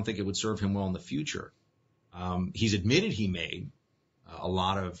then. I don't think it would serve him well in the future. He's admitted he made a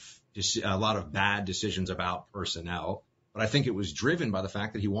lot of bad decisions about personnel, but I think it was driven by the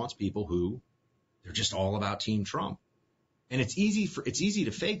fact that he wants people who they're just all about Team Trump. And it's easy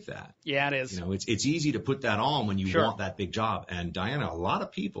to fake that. Yeah, it is. You know, it's easy to put that on when you want that big job. And Diana, a lot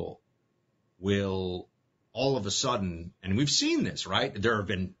of people will all of a sudden, and we've seen this, right? There have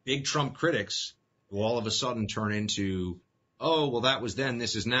been big Trump critics who all of a sudden turn into, oh, well, that was then,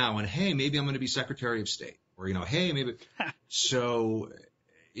 this is now, and hey, maybe I'm going to be Secretary of State, or hey, maybe. So,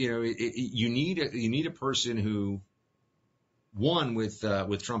 you need a person who. One, with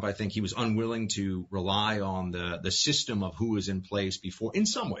Trump, I think he was unwilling to rely on the system of who was in place before, in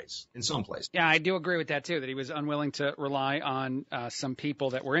some places. Yeah, I do agree with that, too, that he was unwilling to rely on some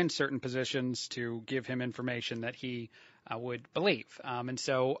people that were in certain positions to give him information that he would believe. And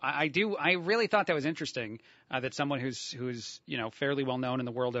so I really thought that was interesting, that someone who's fairly well known in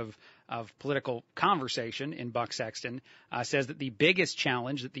the world of political conversation in Buck Sexton says that the biggest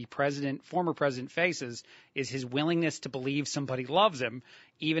challenge that the former president faces is his willingness to believe somebody loves him,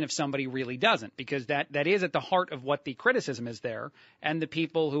 even if somebody really doesn't, because that is at the heart of what the criticism is there. And the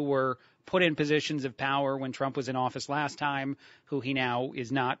people who were put in positions of power when Trump was in office last time, who he now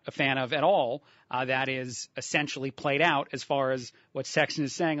is not a fan of at all, that is essentially played out as far as what Sexton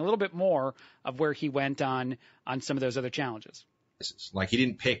is saying, a little bit more of where he went on some of those other challenges. Like he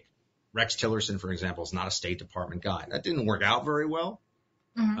didn't pick Rex Tillerson, for example, is not a State Department guy. That didn't work out very well.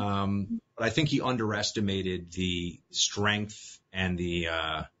 Mm-hmm. But I think he underestimated the strength and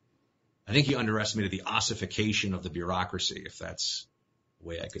I think he underestimated the ossification of the bureaucracy, if that's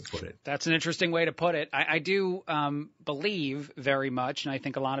way I could put it. That's an interesting way to put it. I do believe very much, and I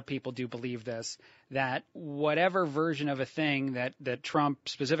think a lot of people do believe this, that whatever version of a thing that Trump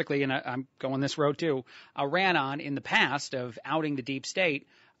specifically, and I'm going this road too, ran on in the past of outing the deep state,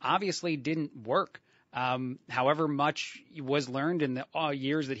 obviously didn't work. However much was learned in the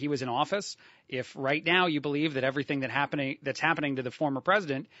years that he was in office, if right now you believe that everything that's happening to the former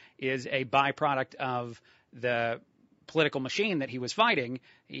president is a byproduct of the political machine that he was fighting,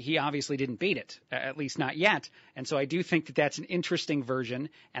 he obviously didn't beat it, at least not yet. And so I do think that that's an interesting version,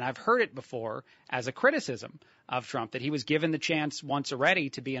 and I've heard it before as a criticism of Trump, that he was given the chance once already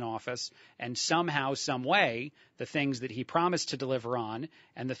to be in office, and somehow, some way, the things that he promised to deliver on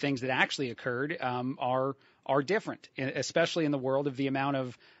and the things that actually occurred are different, especially in the world of the amount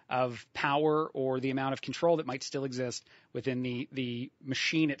of power or the amount of control that might still exist within the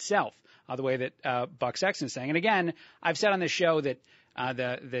machine itself, the way that Buck Sexton is saying. And again, I've said on this show that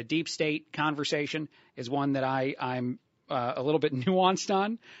the deep state conversation is one that I'm a little bit nuanced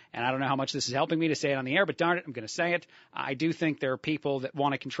on, and I don't know how much this is helping me to say it on the air, but darn it, I'm going to say it. I do think there are people that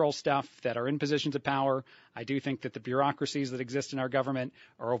want to control stuff that are in positions of power. I do think that the bureaucracies that exist in our government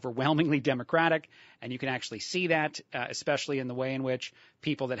are overwhelmingly Democratic, and you can actually see that, especially in the way in which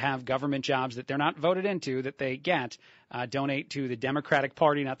people that have government jobs that they're not voted into, that they get, donate to the Democratic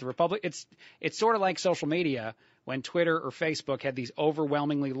Party, not the Republican. It's sort of like social media. When Twitter or Facebook had these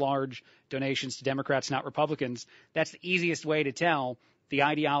overwhelmingly large donations to Democrats, not Republicans, that's the easiest way to tell the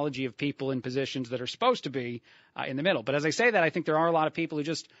ideology of people in positions that are supposed to be in the middle. But as I say that, I think there are a lot of people who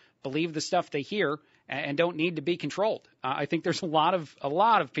just believe the stuff they hear and don't need to be controlled. I think there's a lot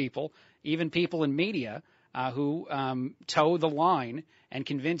of people, even people in media, who toe the line and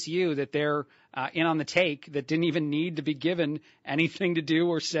convince you that they're in on the take, that didn't even need to be given anything to do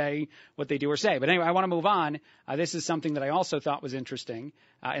or say what they do or say. But anyway, I want to move on. This is something that I also thought was interesting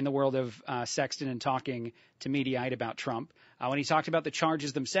in the world of Sexton and talking to Mediaite about Trump. When he talked about the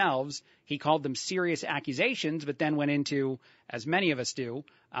charges themselves, he called them serious accusations, but then went into, as many of us do,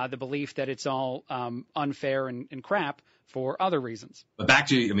 the belief that it's all unfair and crap for other reasons. But back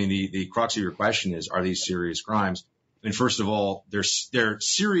to, the crux of your question is, are these serious crimes? I mean, first of all, they're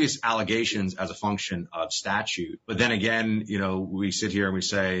serious allegations as a function of statute. But then again, we sit here and we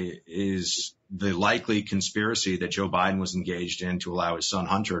say, is the likely conspiracy that Joe Biden was engaged in to allow his son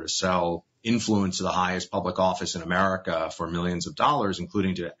Hunter to sell influence to the highest public office in America for millions of dollars,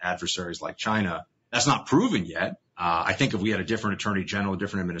 including to adversaries like China, that's not proven yet. I think if we had a different attorney general, a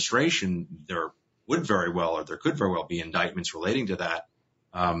different administration, there could very well be indictments relating to that.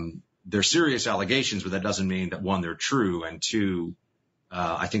 They're serious allegations, but that doesn't mean that, one, they're true, and two,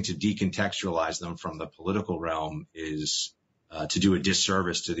 I think to decontextualize them from the political realm is to do a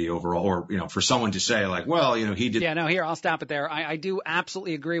disservice to the overall, or, for someone to say like, well, he did. Yeah, no, here, I'll stop it there. I do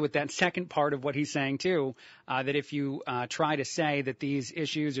absolutely agree with that second part of what he's saying too, that if you try to say that these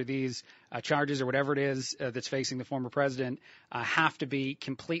issues or these charges or whatever it is that's facing the former president have to be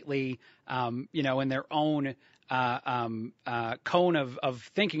completely, in their own cone of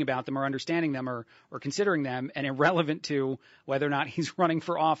thinking about them or understanding them or considering them, and irrelevant to whether or not he's running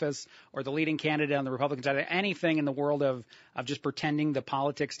for office or the leading candidate on the Republican side, anything in the world of just pretending the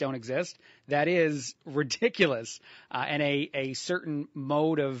politics don't exist, that is ridiculous. And a certain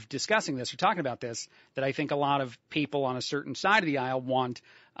mode of discussing this or talking about this that I think a lot of people on a certain side of the aisle want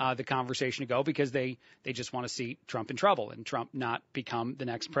the conversation to go, because they just want to see Trump in trouble and Trump not become the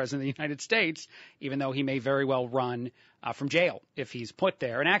next president of the United States, even though he may very well run from jail if he's put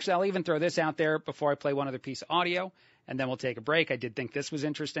there. And actually, I'll even throw this out there before I play one other piece of audio, and then we'll take a break. I did think this was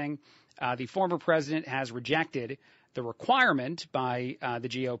interesting. The former president has rejected the requirement by the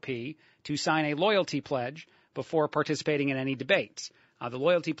GOP to sign a loyalty pledge before participating in any debates. The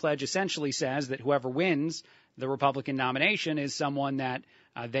loyalty pledge essentially says that whoever wins the Republican nomination is someone that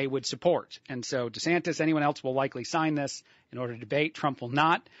they would support. And so DeSantis, anyone else will likely sign this in order to debate. Trump will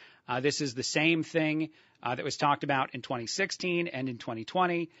not. This is the same thing that was talked about in 2016 and in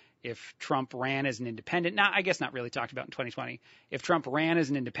 2020. If Trump ran as an independent, I guess not really talked about in 2020. If Trump ran as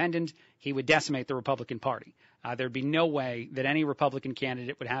an independent, he would decimate the Republican Party. There'd be no way that any Republican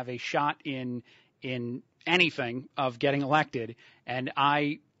candidate would have a shot in anything of getting elected. And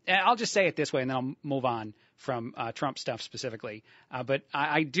I'll just say it this way, and then I'll move on from Trump stuff specifically. But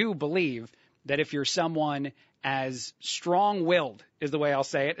I do believe that if you're someone as strong-willed, is the way I'll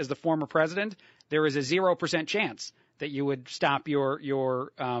say it, as the former president, there is a 0% chance that you would stop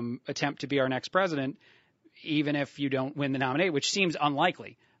your attempt to be our next president, even if you don't win the nomination, which seems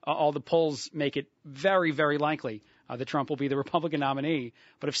unlikely. All the polls make it very, very likely that Trump will be the Republican nominee.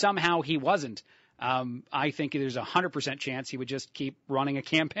 But if somehow he wasn't, I think there's a 100% chance he would just keep running a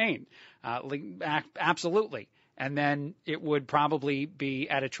campaign. Absolutely. And then it would probably be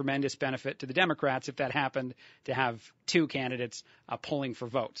at a tremendous benefit to the Democrats if that happened to have two candidates pulling for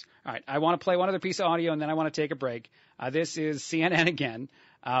votes. All right, I want to play one other piece of audio, and then I want to take a break. This is CNN again.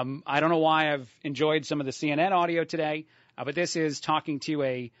 I don't know why I've enjoyed some of the CNN audio today, but this is talking to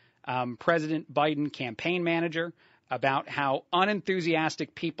a President Biden campaign manager about how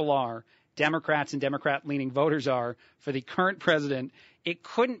unenthusiastic people are, Democrats and Democrat-leaning voters are, for the current president. It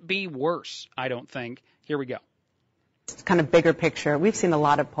couldn't be worse, I don't think. Here we go. Kind of bigger picture, we've seen a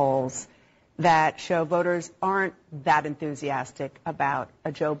lot of polls that show voters aren't that enthusiastic about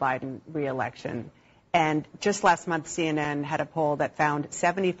a Joe Biden reelection. And just last month, CNN had a poll that found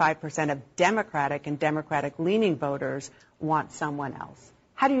 75% of Democratic and Democratic-leaning voters want someone else.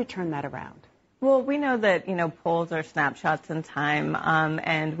 How do you turn that around? Well, we know that, polls are snapshots in time,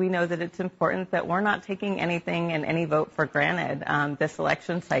 and we know that it's important that we're not taking anything and any vote for granted this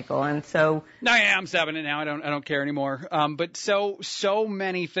election cycle. And so, no, yeah, I'm stopping it now. I don't care anymore. But so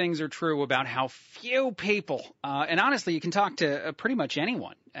many things are true about how few people, and honestly, you can talk to pretty much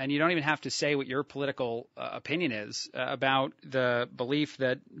anyone, and you don't even have to say what your political opinion is about the belief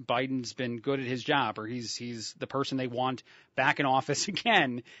that Biden's been good at his job, or he's the person they want back in office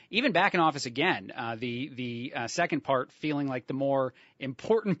again, even back in office again. The second part feeling like the more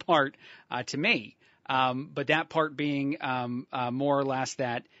important part to me, but that part being more or less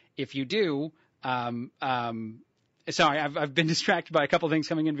that if you do, sorry, I've been distracted by a couple of things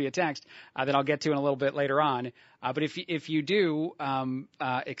coming in via text that I'll get to in a little bit later on. But if you do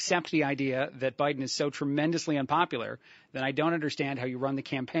accept the idea that Biden is so tremendously unpopular, then I don't understand how you run the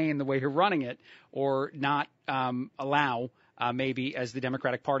campaign the way you're running it, or not allow maybe, as the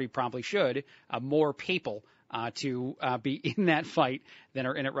Democratic Party probably should, more people to be in that fight than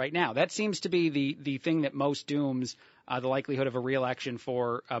are in it right now. That seems to be the thing that most dooms the likelihood of a reelection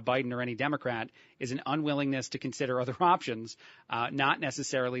for Biden or any Democrat, is an unwillingness to consider other options, not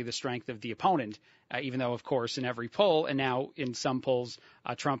necessarily the strength of the opponent, even though, of course, in every poll, and now in some polls,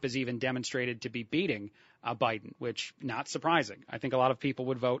 Trump is even demonstrated to be beating Biden, which not surprising. I think a lot of people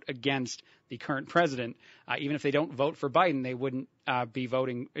would vote against the current president. Even if they don't vote for Biden, they wouldn't be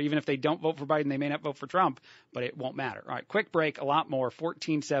voting. Even if they don't vote for Biden, they may not vote for Trump, but it won't matter. All right, quick break, a lot more.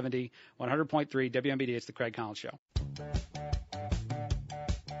 1470, 100.3 WMBD. It's the Craig Collins Show.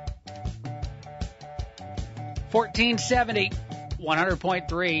 1470,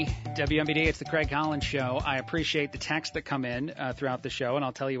 100.3 WMBD. It's the Craig Collins Show. I appreciate the texts that come in throughout the show, and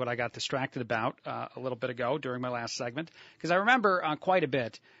I'll tell you what I got distracted about a little bit ago during my last segment, because I remember quite a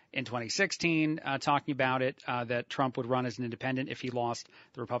bit in 2016 talking about it, that Trump would run as an independent if he lost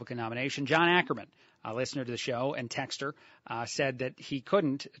the Republican nomination. John Ackerman, a listener to the show and texter, said that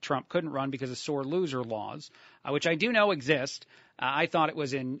Trump couldn't run because of sore loser laws, which I do know exist. I thought it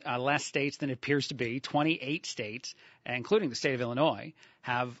was in less states than it appears to be. 28 states, including the state of Illinois,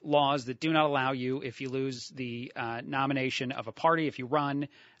 have laws that do not allow you, if you lose the nomination of a party, if you run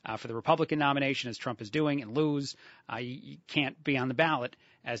for the Republican nomination, as Trump is doing, and lose, you can't be on the ballot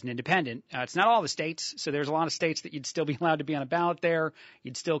as an independent. It's not all the states, so there's a lot of states that you'd still be allowed to be on a ballot there.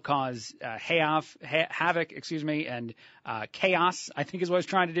 You'd still cause havoc, and chaos, I think is what I was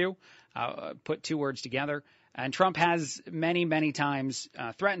trying to do, put two words together. And Trump has many, many times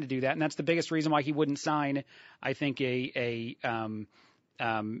threatened to do that, and that's the biggest reason why he wouldn't sign, I think, a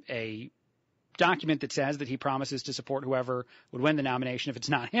document that says that he promises to support whoever would win the nomination if it's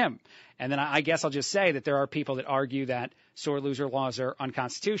not him. And then I guess I'll just say that there are people that argue that sore loser laws are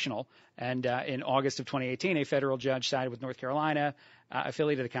unconstitutional. And in August of 2018, a federal judge sided with North Carolina,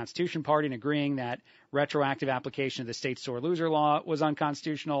 affiliate of the Constitution Party, in agreeing that retroactive application of the state's sore loser law was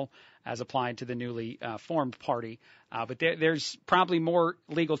unconstitutional as applied to the newly formed party. But there's probably more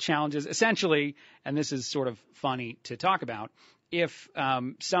legal challenges, essentially, and this is sort of funny to talk about. If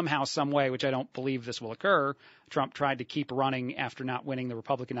somehow, some way, which I don't believe this will occur, Trump tried to keep running after not winning the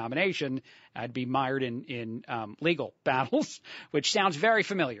Republican nomination, I'd be mired in legal battles, which sounds very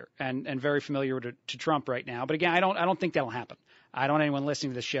familiar and very familiar to Trump right now. But again, I don't think that'll happen. I don't want anyone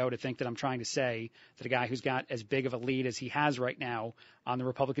listening to the show to think that I'm trying to say that a guy who's got as big of a lead as he has right now on the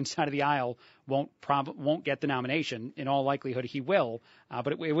Republican side of the aisle won't get the nomination. In all likelihood, he will,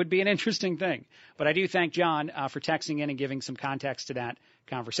 but it would be an interesting thing. But I do thank John for texting in and giving some context to that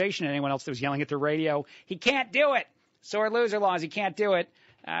conversation. And anyone else that was yelling at the radio, he can't do it. Sore loser laws, he can't do it.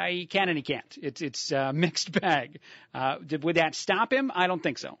 He can and he can't. It's a mixed bag. Would that stop him? I don't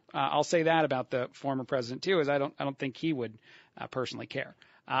think so. I'll say that about the former president too, as I don't think he would personally care.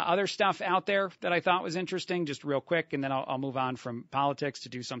 Other stuff out there that I thought was interesting, just real quick, and then I'll move on from politics to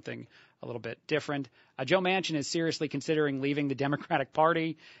do something a little bit different. Joe Manchin is seriously considering leaving the Democratic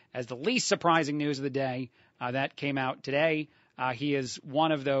Party as the least surprising news of the day. That came out today. He is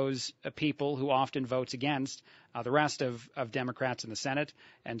one of those people who often votes against the rest of Democrats in the Senate.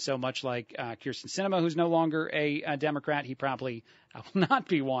 And so much like Kyrsten Sinema, who's no longer a Democrat, he probably will not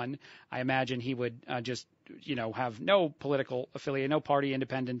be one. I imagine he would just, have no political affiliate, no party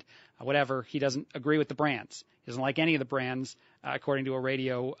independent, whatever. He doesn't agree with the brands. He doesn't like any of the brands, according to a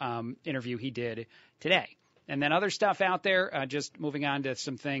radio interview he did today. And then other stuff out there, just moving on to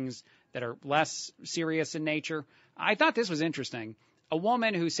some things that are less serious in nature. I thought this was interesting. A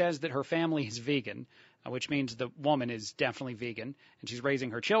woman who says that her family is vegan, which means the woman is definitely vegan, and she's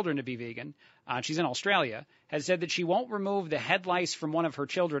raising her children to be vegan. She's in Australia, has said that she won't remove the head lice from one of her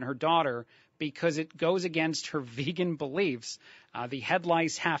children, her daughter, because it goes against her vegan beliefs. The head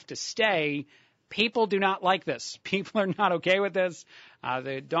lice have to stay. People do not like this. People are not okay with this.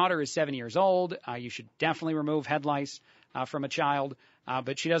 The daughter is 7 years old. You should definitely remove head lice from a child.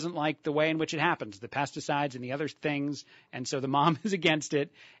 But she doesn't like the way in which it happens, the pesticides and the other things. And so the mom is against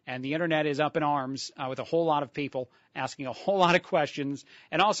it. And the Internet is up in arms with a whole lot of people asking a whole lot of questions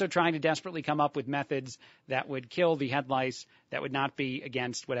and also trying to desperately come up with methods that would kill the head lice, that would not be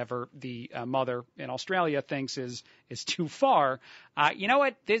against whatever the mother in Australia thinks is too far. You know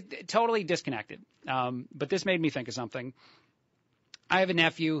what? Totally disconnected. But this made me think of something. I have a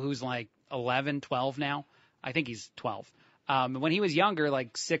nephew who's like 11, 12 now. I think he's 12. When he was younger,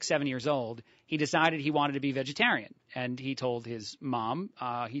 like 6, 7 years old, he decided he wanted to be vegetarian. And he told his mom,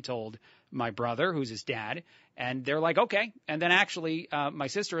 he told my brother, who's his dad, and they're like, okay. And then actually, my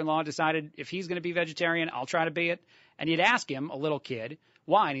sister-in-law decided if he's going to be vegetarian, I'll try to be it. And you'd ask him, a little kid,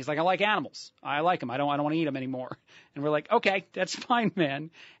 why? And he's like, I like animals. I like them. I don't want to eat them anymore. And we're like, okay, that's fine,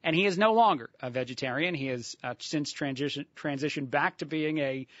 man. And he is no longer a vegetarian. He has since transitioned back to being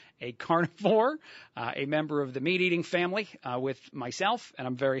a carnivore, a member of the meat-eating family with myself, and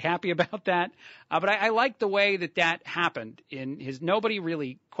I'm very happy about that. But I like the way that happened. Nobody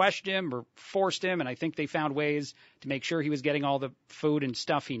really questioned him or forced him, and I think they found ways to make sure he was getting all the food and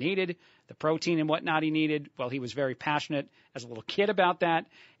stuff he needed, the protein and whatnot he needed. Well, he was very passionate as a little kid about that,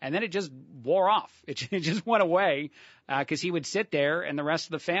 and then it just wore off. It just went away because he would sit there and the rest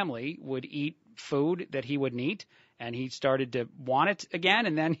of the family would eat food that he wouldn't eat, and he started to want it again,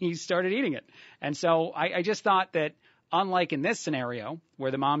 and then he started eating it. And so I just thought that unlike in this scenario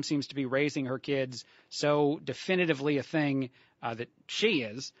where the mom seems to be raising her kids so definitively a thing that she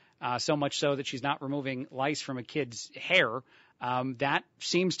is, so much so that she's not removing lice from a kid's hair, that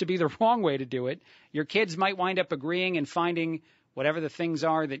seems to be the wrong way to do it. Your kids might wind up agreeing and finding whatever the things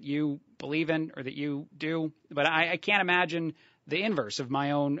are that you believe in or that you do. But I can't imagine the inverse of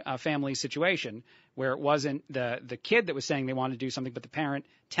my own family situation where it wasn't the kid that was saying they wanted to do something, but the parent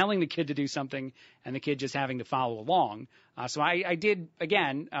telling the kid to do something and the kid just having to follow along. So I did,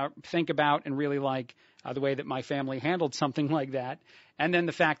 again, think about and really like the way that my family handled something like that. And then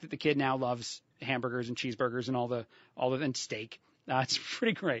the fact that the kid now loves hamburgers and cheeseburgers and all the and steak. It's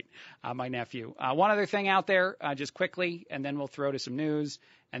pretty great, my nephew. One other thing out there, just quickly, and then we'll throw to some news.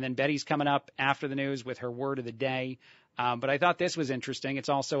 And then Betty's coming up after the news with her word of the day. But I thought this was interesting. It's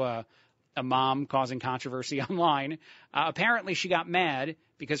also a mom causing controversy online. Apparently she got mad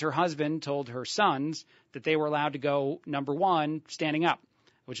because her husband told her sons that they were allowed to go, number one, standing up,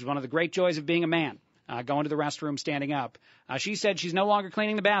 which is one of the great joys of being a man, going to the restroom standing up. She said she's no longer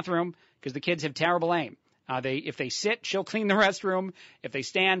cleaning the bathroom because the kids have terrible aim. If they sit, she'll clean the restroom. If they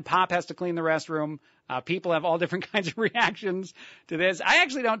stand, Pop has to clean the restroom. People have all different kinds of reactions to this. I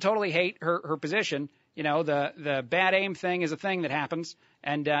actually don't totally hate her position. You know, the bad aim thing is a thing that happens.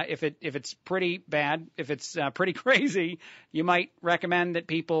 And if it's pretty bad, if it's pretty crazy, you might recommend that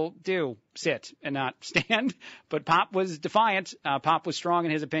people do sit and not stand. But Pop was defiant. Pop was strong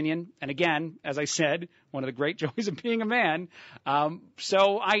in his opinion. And again, as I said, one of the great joys of being a man.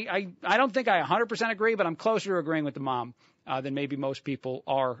 So I don't think I 100% agree, but I'm closer to agreeing with the mom than maybe most people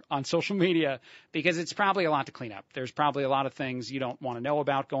are on social media, because it's probably a lot to clean up. There's probably a lot of things you don't want to know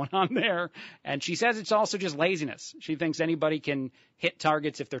about going on there. And she says it's also just laziness. She thinks anybody can hit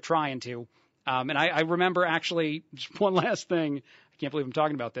targets if they're trying to. And I remember actually, just one last thing, I can't believe I'm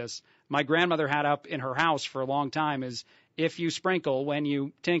talking about this. My grandmother had up in her house for a long time is, if you sprinkle when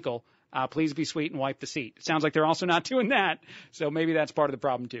you tinkle, please be sweet and wipe the seat. It sounds like they're also not doing that, so maybe that's part of the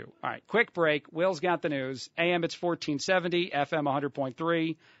problem too. All right, quick break. Will's got the news. AM, it's 1470, FM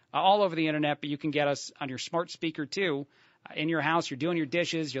 100.3, all over the internet, but you can get us on your smart speaker too. In your house, you're doing your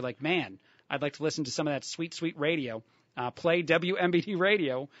dishes, you're like, man, I'd like to listen to some of that sweet, sweet radio. Play WMBD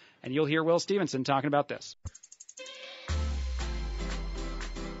Radio, and you'll hear Will Stevenson talking about this.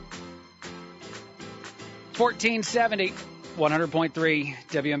 $14.70. 100.3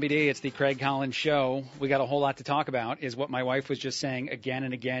 WMBD. It's the Craig Collins Show. We got a whole lot to talk about, is what my wife was just saying again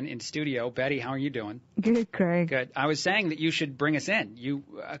and again in studio. Betty, how are you doing? Good, Craig. Good. I was saying that you should bring us in. You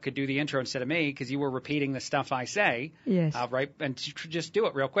could do the intro instead of me because you were repeating the stuff I say. Yes. Right. And just do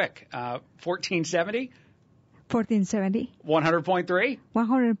it real quick. 1470. 1470. 100.3.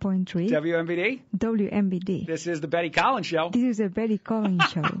 100.3. WMBD. WMBD. This is the Betty Collins Show. This is the Betty Collins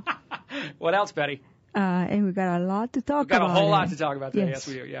Show. What else, Betty? And we got a lot to talk about. We've got a whole lot to talk about today. Yes,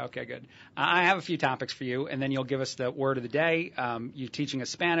 we do. Yeah, okay, good. I have a few topics for you, and then you'll give us the word of the day. You're teaching us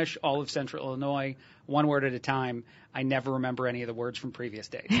Spanish, all of Central Illinois, one word at a time. I never remember any of the words from previous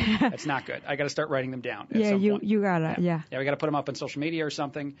days. That's not good. I got to start writing them down. Yeah, you gotta. Yeah, we got to put them up on social media or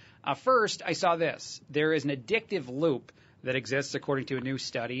something. First, I saw this. There is an addictive loop that exists according to a new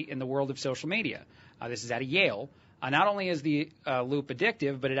study in the world of social media. This is out of Yale. Not only is the loop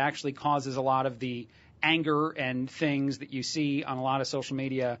addictive, but it actually causes a lot of the anger and things that you see on a lot of social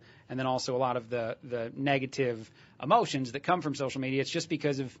media, and then also a lot of the negative emotions that come from social media. It's just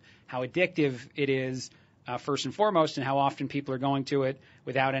because of how addictive it is, first and foremost, and how often people are going to it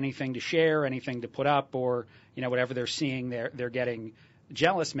without anything to share, anything to put up, or whatever they're seeing, they're getting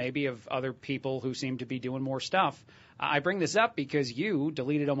jealous maybe of other people who seem to be doing more stuff. I bring this up because you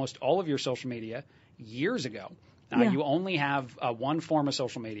deleted almost all of your social media years ago. You only have one form of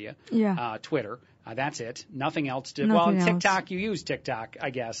social media, Twitter. That's it. Nothing else. TikTok, you use TikTok, I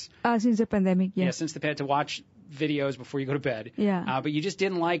guess. Since the pandemic, yeah. Since the pandemic, to watch videos before you go to bed. Yeah. But you just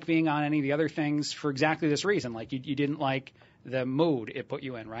didn't like being on any of the other things for exactly this reason. Like, you didn't like the mood it put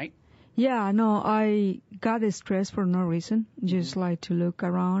you in, right? Yeah, no, I got stressed for no reason. Just like to look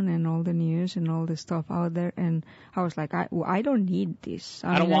around and all the news and all the stuff out there. And I was like, I don't need this.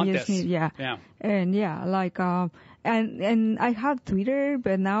 I don't want this. Yeah. And and I have Twitter,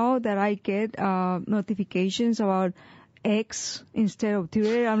 but now that I get notifications about X instead of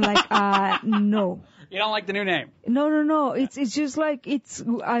Twitter, I'm like, no. You don't like the new name? No. It's just like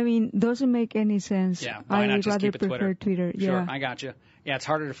doesn't make any sense. Yeah. Why not just keep it prefer Twitter. Sure, yeah. I got you. Yeah, it's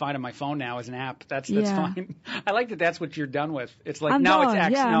harder to find on my phone now as an app. That's fine. I like that that's what you're done with. It's like, I'm no, done. it's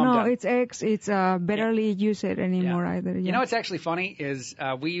X. Yeah, no, I'm done. It's X. It's barely use it anymore either. Yeah. You know what's actually funny is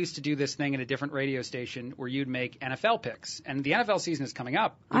we used to do this thing at a different radio station where you'd make NFL picks. And the NFL season is coming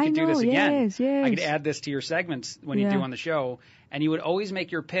up. We could do this again. Yes. I could add this to your segments when you do on the show. And you would always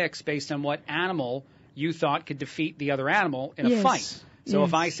make your picks based on what animal you thought could defeat the other animal in a fight. So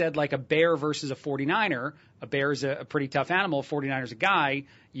if I said like a bear versus a 49er, a bear is a pretty tough animal, 49er's a guy,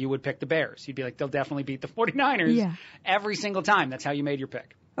 you would pick the Bears. You'd be like, they'll definitely beat the 49ers every single time. That's how you made your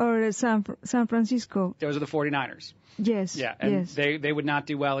pick. Or San Francisco. Those are the 49ers. Yes. Yeah, and they would not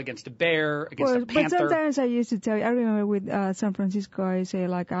do well against a bear, against a panther. But sometimes I used to tell you, I remember with San Francisco, I say,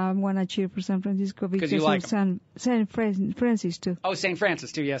 like, I'm going to cheer for San Francisco because you like of San Francis, too. Oh, St.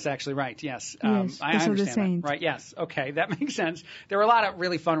 Francis, too. Yes, actually, right. Yes. Yes, I understand that. Right, yes. Okay, that makes sense. There were a lot of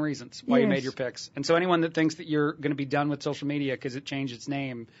really fun reasons why you made your picks. And so anyone that thinks that you're going to be done with social media because it changed its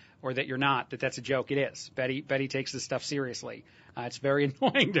name or that you're not, that's a joke, it is. Betty takes this stuff seriously. It's very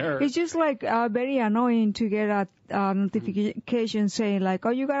annoying to her. It's just like very annoying to get a notification saying like, oh,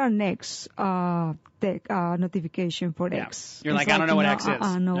 you got a next notification for X. You're like, I don't know what X is.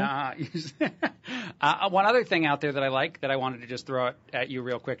 No. One other thing out there that I like that I wanted to just throw at you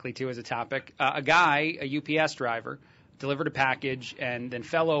real quickly too as a topic. A guy, a UPS driver, delivered a package and then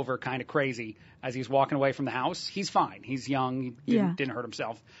fell over kind of crazy as he's walking away from the house. He's fine. He's young. He didn't hurt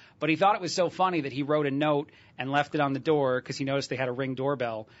himself. But he thought it was so funny that he wrote a note and left it on the door because he noticed they had a Ring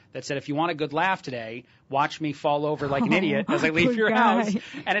doorbell that said, if you want a good laugh today, watch me fall over like an idiot as I leave your house.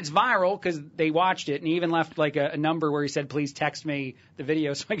 And it's viral because they watched it, and he even left like a number where he said, please text me the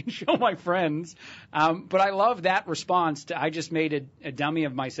video so I can show my friends. But I love that response to, I just made a dummy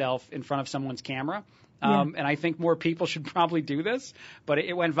of myself in front of someone's camera. And I think more people should probably do this, but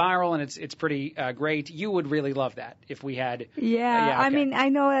it went viral and it's pretty great. You would really love that if we had. Yeah, okay. I mean, I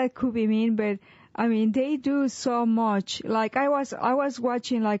know that could be mean, but I mean, they do so much. Like I was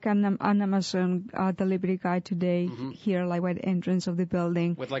watching like an Amazon delivery guy today here, like by the entrance of the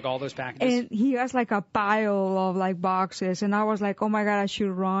building. With like all those packages? And he has like a pile of like boxes, and I was like, oh my God, I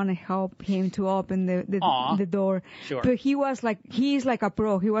should run and help him to open the door. Sure. But he's like a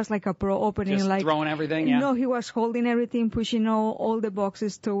pro. He was like a pro opening, just like throwing everything. No, he was holding everything, pushing all the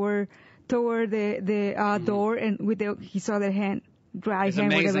boxes toward the door, and with his other hand. It's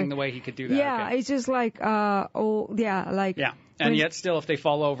amazing the way he could do that. Yeah, okay. It's just like, And yet still, if they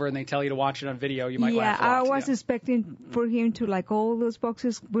fall over and they tell you to watch it on video, you might laugh a lot. I was expecting for him to like all those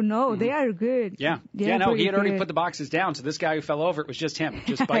boxes, but no, they are good. Yeah. He had already put the boxes down, so this guy who fell over, it was just him,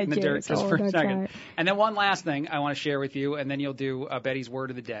 just biting the dirt just for a second. Right. And then one last thing I want to share with you, and then you'll do Betty's Word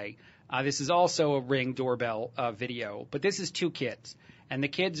of the Day. This is also a Ring doorbell video, but this is 2 kids. And the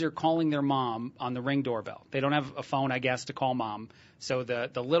kids are calling their mom on the Ring doorbell. They don't have a phone, I guess, to call mom. So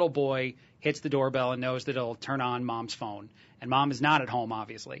the little boy hits the doorbell and knows that it'll turn on mom's phone. And mom is not at home,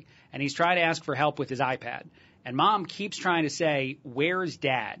 obviously. And he's trying to ask for help with his iPad. And mom keeps trying to say, "Where's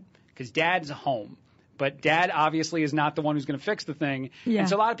Dad?" Because Dad's home. But Dad obviously is not the one who's going to fix the thing. Yeah. And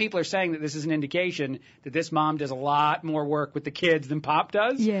so a lot of people are saying that this is an indication that this mom does a lot more work with the kids than Pop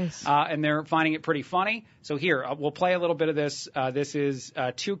does. Yes. And they're finding it pretty funny. So here, we'll play a little bit of this. This is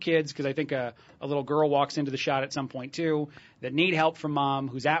 2 kids, because I think a little girl walks into the shot at some point, too, that need help from mom,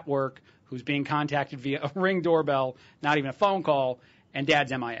 who's at work, who's being contacted via a Ring doorbell, not even a phone call, and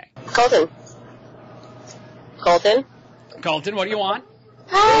Dad's MIA. Colton, what do you want?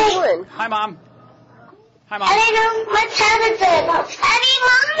 Hi. What are you doing? Hi, Mom. Hi, Mom. I don't know what tablet's it. Daddy,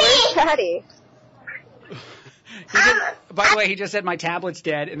 Where's Mommy. By the way, he just said my tablet's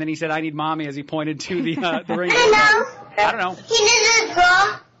dead, and then he said I need Mommy as he pointed to the Ring. I don't know. He doesn't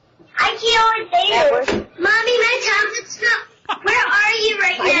draw. I can't always say it. Mommy, my tablet's not. Where are you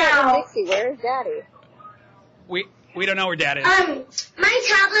right now? Dixie, where's Daddy? We don't know where Dad is. My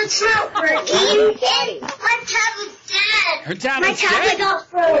tablet's not working. Daddy. My tablet's dead. Her tablet's my tablet dead? got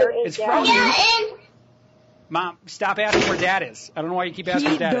frozen. It's frozen. Yeah, and Mom, stop asking where Dad is. I don't know why you keep asking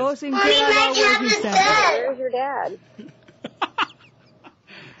where Dad is. Mommy, my tablet's dead. Where's your dad?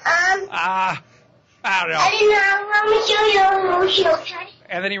 I don't know. I didn't know. Let me show you emotional, okay?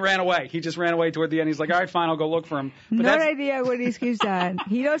 And then he ran away. He just ran away toward the end. He's like, all right, fine, I'll go look for him. But no idea what is his dad.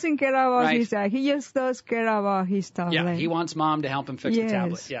 He doesn't care about his dad. He just does care about his tablet. Yeah, he wants Mom to help him fix the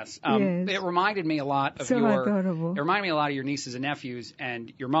tablet. Yes. It reminded me a lot of adorable. It reminded me a lot of your nieces and nephews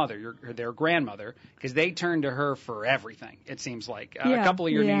and your mother, their grandmother, because they turn to her for everything. It seems like a couple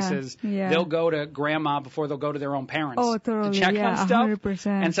of your nieces, they'll go to grandma before they'll go to their own parents totally, to check on stuff. 100%.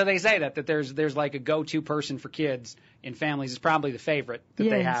 And so they say that there's like a go-to person for kids in families. Is probably the favorite that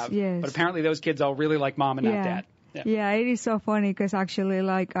they have. Yes. But apparently those kids all really like Mom and not Dad. Yeah, it is so funny because actually,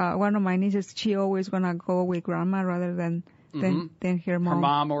 like one of my nieces, she always gonna go with grandma rather than her mom. Her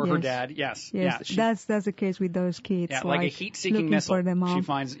mom or her dad. Yes. Yes. Yeah, that's the case with those kids. Yeah, like a heat-seeking missile. For the mom. She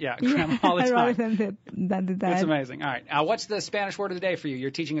finds grandma all the time. Rather than the dad. That's amazing. All right. What's the Spanish word of the day for you? You're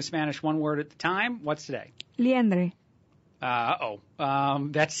teaching a Spanish one word at a time. What's today? Liendre.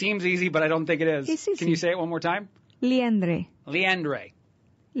 That seems easy, but I don't think it is. It's easy. Can you say it one more time? Liendre. Liendre.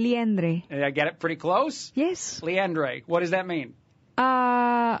 Liendre. Did I get it pretty close? Yes. Liendre. What does that mean?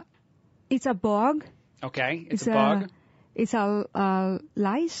 It's a bug. Okay. It's a bug. It's a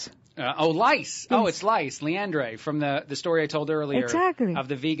lice. Lice. Yes. Oh, it's lice. Liendre, from the story I told earlier. Exactly. Of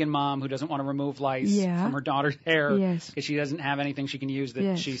the vegan mom who doesn't want to remove lice from her daughter's hair. Yes. Because she doesn't have anything she can use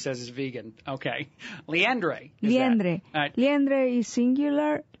that she says is vegan. Okay. Liendre. Liendre. Right. Liendre is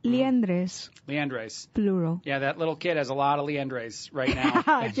singular. Liendres. Liendres. Plural. Yeah, that little kid has a lot of liendres right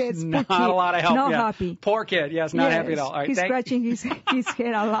now. Yes, not a lot of help. Not happy. Poor kid. Yes, not happy at all. All right, he's scratching his head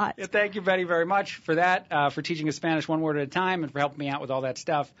a lot. Thank you, Betty, very much for that, for teaching us Spanish one word at a time and for helping me out with all that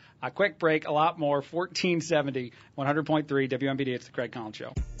stuff. A quick break, a lot more. 1470, 100.3 WMBD. It's the Craig Collins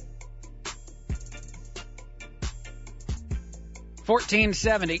Show.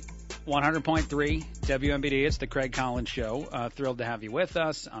 1470. 100.3 WMBD. It's the Craig Collins Show. Thrilled to have you with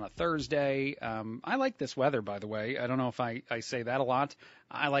us on a Thursday. I like this weather, by the way. I don't know if I say that a lot.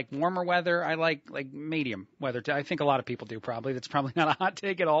 I like warmer weather. I like medium weather. I think a lot of people do probably. That's probably not a hot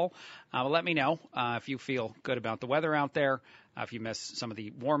take at all. But let me know if you feel good about the weather out there. If you miss some of the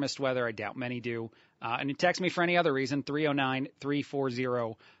warmest weather, I doubt many do. And you text me for any other reason,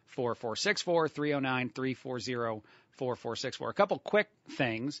 309-340-4464, 309-340-4464. A couple quick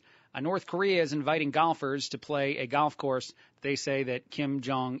things. North Korea is inviting golfers to play a golf course. They say that Kim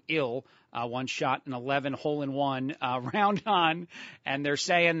Jong-il once shot an 11 hole-in-one round on, and they're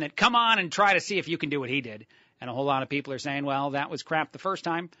saying that come on and try to see if you can do what he did. And a whole lot of people are saying, well, that was crap the first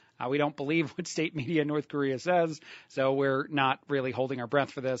time. We don't believe what state media in North Korea says, so we're not really holding our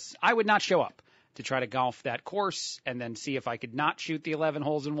breath for this. I would not show up to try to golf that course and then see if I could not shoot the 11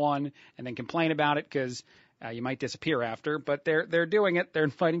 holes in one and then complain about it because you might disappear after. But they're doing it. They're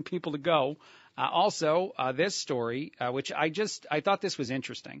inviting people to go. Also, this story, which I thought this was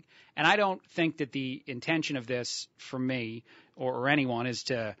interesting. And I don't think that the intention of this for me or anyone is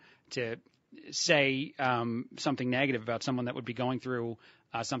to say something negative about someone that would be going through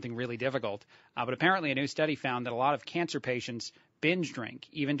something really difficult. But apparently a new study found that a lot of cancer patients binge drink,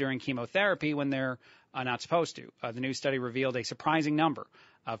 even during chemotherapy when they're not supposed to. The new study revealed a surprising number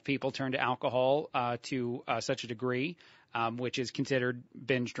of people turn to alcohol to such a degree, which is considered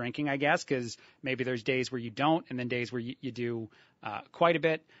binge drinking, I guess, because maybe there's days where you don't and then days where you do quite a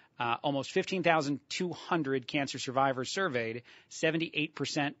bit. Almost 15,200 cancer survivors surveyed,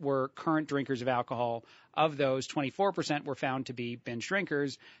 78% were current drinkers of alcohol. Of those, 24% were found to be binge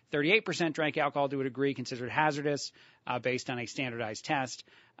drinkers. 38% drank alcohol to a degree considered hazardous based on a standardized test.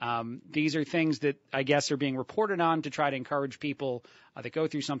 These are things that I guess are being reported on to try to encourage people that go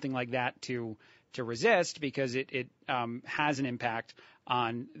through something like that to resist, because it has an impact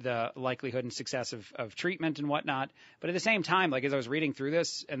on the likelihood and success of treatment and whatnot. But at the same time, like as I was reading through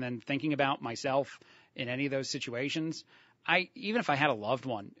this and then thinking about myself in any of those situations, even if I had a loved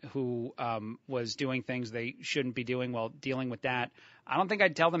one who was doing things they shouldn't be doing while dealing with that, I don't think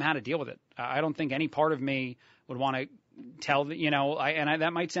I'd tell them how to deal with it. I don't think any part of me would want to tell,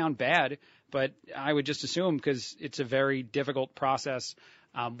 that might sound bad, but I would just assume, because it's a very difficult process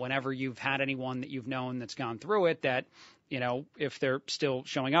whenever you've had anyone that you've known that's gone through it, that, if they're still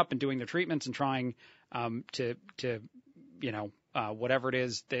showing up and doing their treatments and trying to whatever it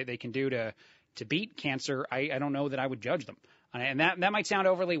is they can do to beat cancer, I don't know that I would judge them. And that might sound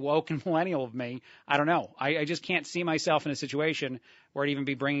overly woke and millennial of me. I don't know. I just can't see myself in a situation where I'd even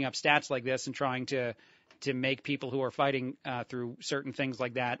be bringing up stats like this and trying to make people who are fighting through certain things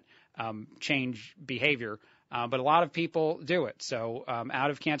like that change behavior. But a lot of people do it. So out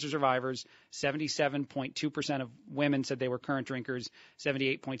of cancer survivors, 77.2% of women said they were current drinkers.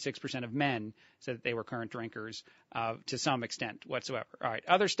 78.6% of men said that they were current drinkers to some extent whatsoever. All right.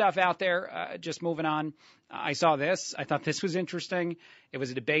 Other stuff out there, just moving on. I saw this. I thought this was interesting. It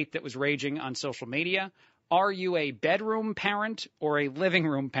was a debate that was raging on social media. Are you a bedroom parent or a living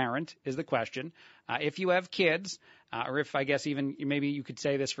room parent is the question. If you have kids, or if I guess even maybe you could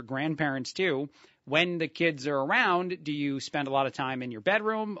say this for grandparents too, when the kids are around, do you spend a lot of time in your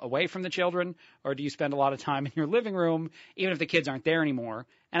bedroom away from the children, or do you spend a lot of time in your living room even if the kids aren't there anymore?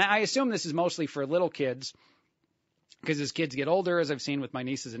 And I assume this is mostly for little kids, because as kids get older, as I've seen with my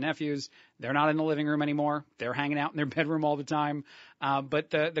nieces and nephews, they're not in the living room anymore. They're hanging out in their bedroom all the time. But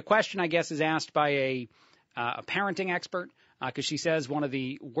the question, I guess, is asked by a parenting expert, because she says one of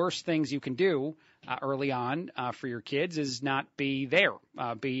the worst things you can do early on for your kids is not be there,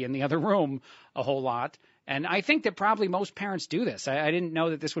 be in the other room a whole lot. And I think that probably most parents do this. I didn't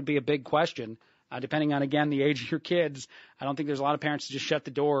know that this would be a big question, depending on, again, the age of your kids. I don't think there's a lot of parents that just shut the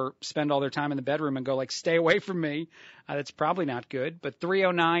door, spend all their time in the bedroom and go like, stay away from me. That's probably not good. But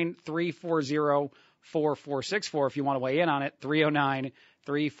 309-340-4464 if you want to weigh in on it,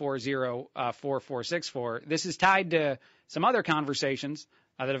 309-340-4464. This is tied to some other conversations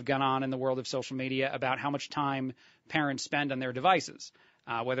that have gone on in the world of social media about how much time parents spend on their devices,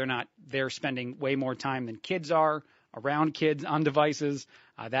 whether or not they're spending way more time than kids are around kids on devices.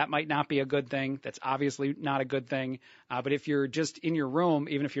 That might not be a good thing. That's obviously not a good thing. But if you're just in your room,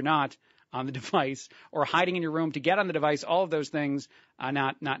 even if you're not on the device, or hiding in your room to get on the device, all of those things are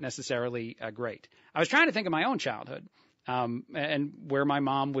not necessarily great. I was trying to think of my own childhood. And where my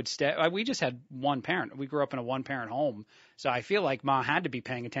mom would stay. We just had one parent. We grew up in a one-parent home. So I feel like Ma had to be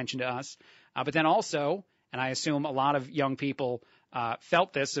paying attention to us. But then also, and I assume a lot of young people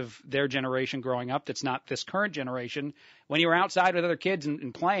felt this of their generation growing up, that's not this current generation, when you were outside with other kids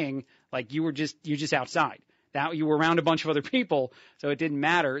and playing, like you're just outside. Now you were around a bunch of other people, so it didn't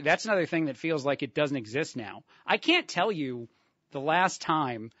matter. That's another thing that feels like it doesn't exist now. I can't tell you the last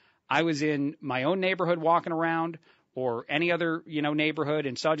time I was in my own neighborhood walking around or any other, neighborhood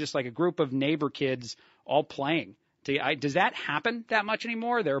and saw just like a group of neighbor kids all playing. Does that happen that much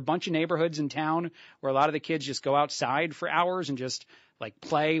anymore? There are a bunch of neighborhoods in town where a lot of the kids just go outside for hours and just like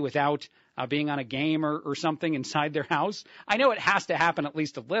play without being on a game or something inside their house. I know it has to happen at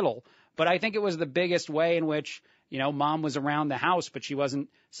least a little, but I think it was the biggest way in which, mom was around the house, but she wasn't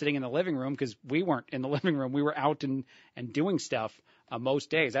sitting in the living room because we weren't in the living room. We were out and doing stuff most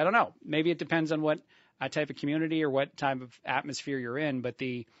days. I don't know. Maybe it depends on what type of community or what type of atmosphere you're in, but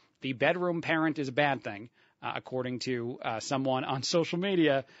the bedroom parent is a bad thing, according to someone on social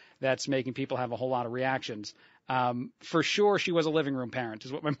media that's making people have a whole lot of reactions. For sure, she was a living room parent,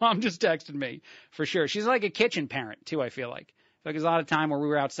 is what my mom just texted me. For sure. She's like a kitchen parent, too, I feel like. Like there's a lot of time where we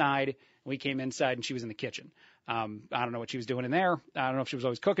were outside, we came inside, and she was in the kitchen. I don't know what she was doing in there. I don't know if she was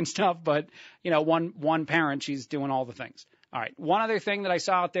always cooking stuff, but, one parent, she's doing all the things. All right. One other thing that I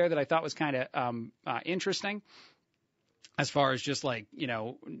saw out there that I thought was kind of interesting. as far as just like,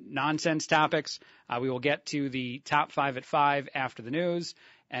 nonsense topics. We will get to the top 5 at 5 after the news.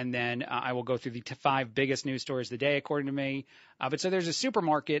 And then I will go through the 5 biggest news stories of the day, according to me. But so there's a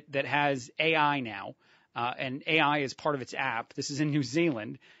supermarket that has AI now, and AI is part of its app. This is in New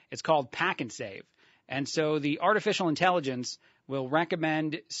Zealand. It's called Pack and Save. And so the artificial intelligence will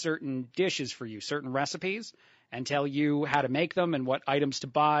recommend certain dishes for you, certain recipes, and tell you how to make them and what items to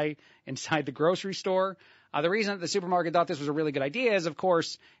buy inside the grocery store. The reason that the supermarket thought this was a really good idea is, of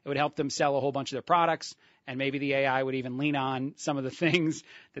course, it would help them sell a whole bunch of their products, and maybe the AI would even lean on some of the things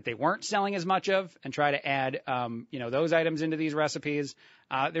that they weren't selling as much of and try to add, those items into these recipes.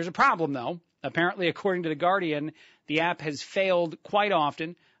 There's a problem, though. Apparently, according to The Guardian, the app has failed quite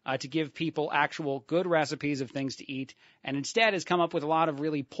often to give people actual good recipes of things to eat, and instead has come up with a lot of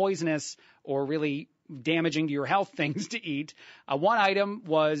really poisonous or really damaging to your health things to eat. One item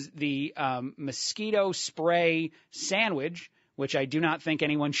was the mosquito spray sandwich, which I do not think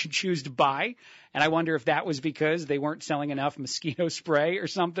anyone should choose to buy. And I wonder if that was because they weren't selling enough mosquito spray or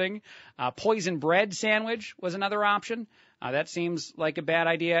something. Poison bread sandwich was another option. That seems like a bad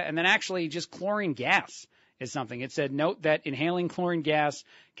idea. And then actually just chlorine gas is something. It said, note that inhaling chlorine gas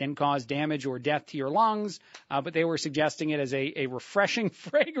can cause damage or death to your lungs, but they were suggesting it as a refreshing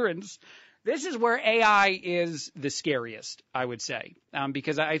fragrance. This is where AI is the scariest, I would say,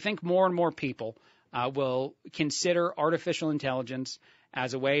 because I think more and more people will consider artificial intelligence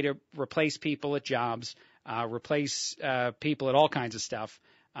as a way to replace people at jobs, replace people at all kinds of stuff.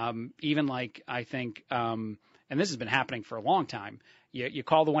 Even like, I think, and this has been happening for a long time, you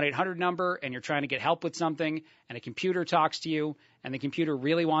call the 1-800 number and you're trying to get help with something, and a computer talks to you, and the computer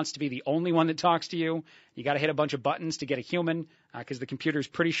really wants to be the only one that talks to you. You got to hit a bunch of buttons to get a human because the computer's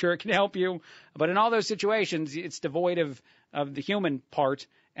pretty sure it can help you. But in all those situations, it's devoid of the human part.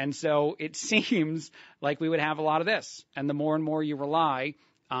 And so it seems like we would have a lot of this. And the more and more you rely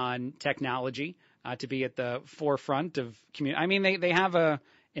on technology to be at the forefront of community. I mean, they have an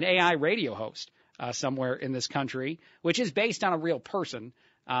AI radio host somewhere in this country, which is based on a real person.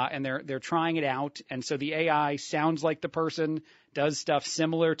 And they're trying it out. And so the AI sounds like the person, does stuff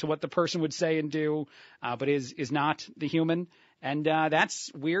similar to what the person would say and do, but is not the human. And that's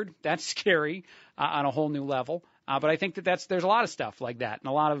weird. That's scary on a whole new level. But I think there's a lot of stuff like that, and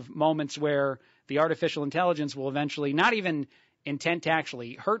a lot of moments where the artificial intelligence will eventually not even intent to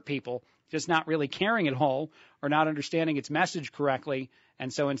actually hurt people, just not really caring at all or not understanding its message correctly.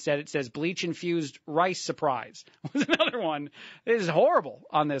 And so instead it says bleach-infused rice surprise was another one. This is horrible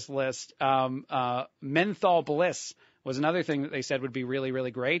on this list. Menthol bliss was another thing that they said would be really,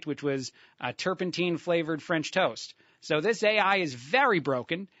 really great, which was turpentine-flavored French toast. So this AI is very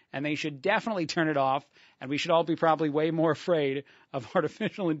broken, and they should definitely turn it off, and we should all be probably way more afraid of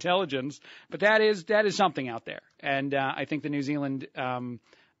artificial intelligence. But that is something out there. And I think the New Zealand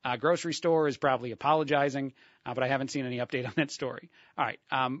grocery store is probably apologizing, but I haven't seen any update on that story. All right,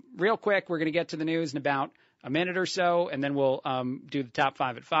 real quick, we're going to get to the news in about a minute or so, and then we'll do the top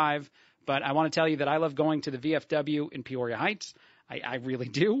 5 at 5. But I want to tell you that I love going to the VFW in Peoria Heights. I really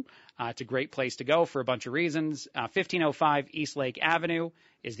do. It's a great place to go for a bunch of reasons. 1505 East Lake Avenue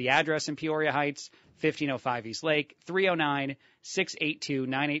is the address in Peoria Heights. 1505 East Lake.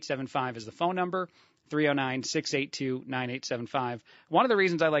 309-682-9875 is the phone number. 309-682-9875. One of the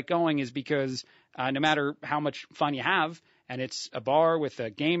reasons I like going is because no matter how much fun you have, and it's a bar with a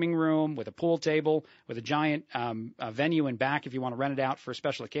gaming room, with a pool table, with a giant venue in back if you want to rent it out for a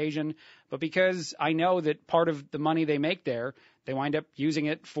special occasion, but because I know that part of the money they make there, they wind up using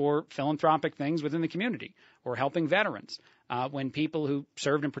it for philanthropic things within the community or helping veterans. When people who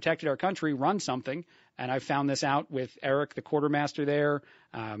served and protected our country run something, and I found this out with Eric, the quartermaster there,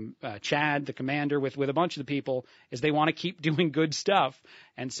 Chad, the commander, with a bunch of the people, is they want to keep doing good stuff.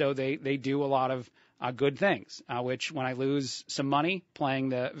 And so they do a lot of good things, which when I lose some money playing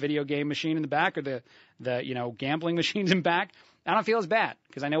the video game machine in the back or the gambling machines in back, I don't feel as bad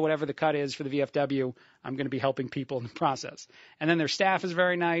because I know whatever the cut is for the VFW, I'm going to be helping people in the process. And then their staff is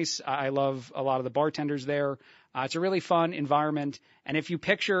very nice. I love a lot of the bartenders there. It's a really fun environment. And if you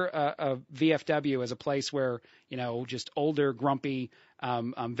picture a VFW as a place where, just older, grumpy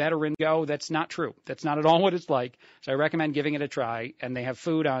veteran go, that's not true. That's not at all what it's like. So I recommend giving it a try. And they have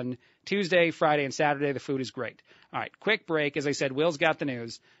food on Tuesday, Friday, and Saturday. The food is great. All right, quick break. As I said, Will's got the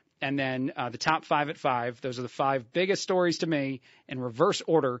news. And then the top 5 at 5. Those are the 5 biggest stories to me in reverse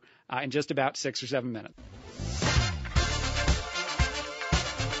order in just about 6 or 7 minutes.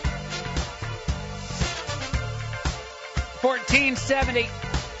 $14.70.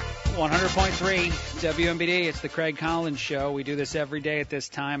 100.3 WMBD. It's the Craig Collins Show. We do this every day at this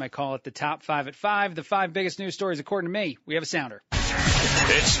time. I call it the Top 5 at 5. The 5 biggest news stories, according to me. We have a sounder.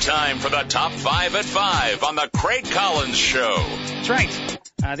 It's time for the Top 5 at 5 on the Craig Collins Show. That's right.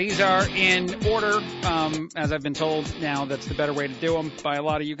 These are in order, as I've been told now. That's the better way to do them by a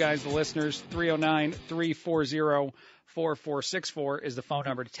lot of you guys, the listeners. 309-340-4464 is the phone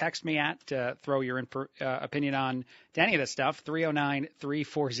number to text me at to throw your opinion on to any of this stuff.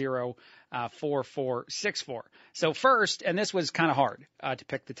 309-340-4464. So first, and this was kind of hard to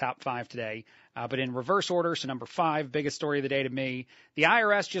pick the top 5 today, but in reverse order. So number 5, biggest story of the day to me, the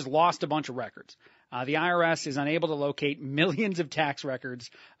IRS just lost a bunch of records. The IRS is unable to locate millions of tax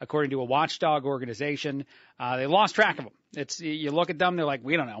records, according to a watchdog organization. They lost track of them. You look at them, they're like,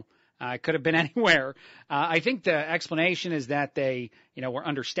 we don't know. It could have been anywhere. I think the explanation is that they, were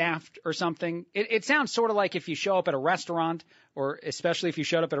understaffed or something. It sounds sort of like if you show up at a restaurant, or especially if you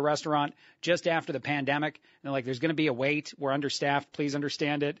showed up at a restaurant just after the pandemic, and they're like, there's going to be a wait. We're understaffed. Please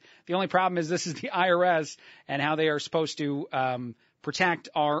understand it. The only problem is this is the IRS and how they are supposed to protect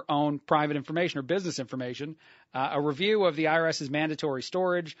our own private information or business information. A review of the IRS's mandatory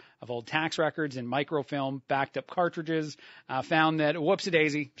storage of old tax records in microfilm backed up cartridges found that,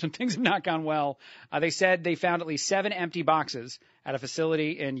 whoopsie-daisy, some things have not gone well. They said they found at least 7 empty boxes at a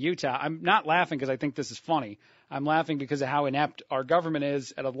facility in Utah. I'm not laughing because I think this is funny. I'm laughing because of how inept our government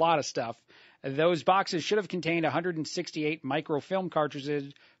is at a lot of stuff. Those boxes should have contained 168 microfilm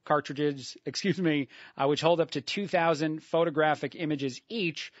cartridges, which hold up to 2,000 photographic images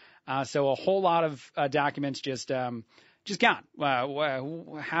each. So a whole lot of documents just gone.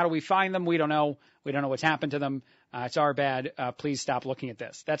 How do we find them? We don't know. We don't know what's happened to them. It's our bad. Please stop looking at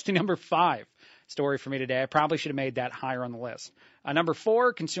this. That's the number 5 story for me today. I probably should have made that higher on the list. Number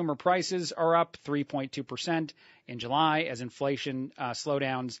 4, consumer prices are up 3.2% in July as inflation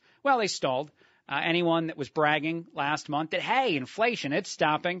slowdowns. Well, they stalled. Anyone that was bragging last month that, hey, inflation, it's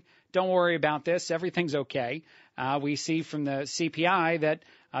stopping. Don't worry about this. Everything's okay. We see from the CPI that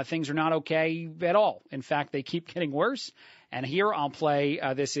things are not okay at all. In fact, they keep getting worse. And here I'll play,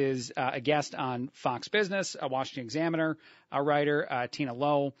 this is a guest on Fox Business, a Washington Examiner writer, Tina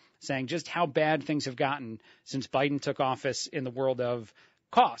Lowe, saying just how bad things have gotten since Biden took office in the world of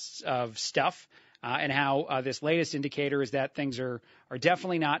costs of stuff, and how this latest indicator is that things are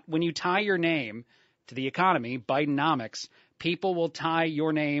definitely not. When you tie your name to the economy, Bidenomics, people will tie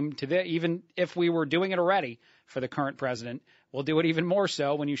your name to even if we were doing it already for the current president, we'll do it even more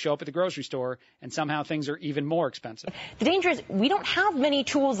so when you show up at the grocery store and somehow things are even more expensive. The danger is we don't have many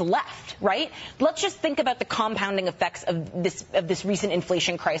tools left, right? Let's just think about the compounding effects of this recent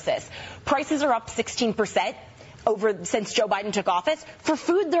inflation crisis. Prices are up 16%. Since Joe Biden took office. For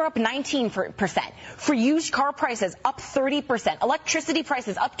food, they're up 19%. For used car prices, up 30%. Electricity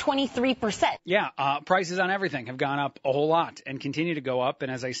prices, up 23%. Yeah, prices on everything have gone up a whole lot and continue to go up.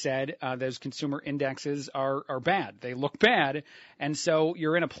 And as I said, those consumer indexes are bad. They look bad. And so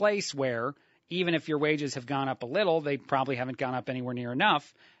you're in a place where even if your wages have gone up a little, they probably haven't gone up anywhere near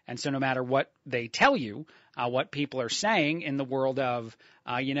enough. And so no matter what they tell you, what people are saying in the world of,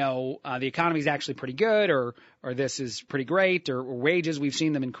 the economy is actually pretty good, or this is pretty great, or wages, we've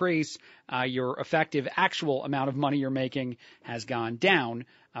seen them increase, your effective actual amount of money you're making has gone down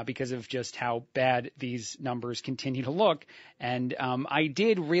because of just how bad these numbers continue to look. And I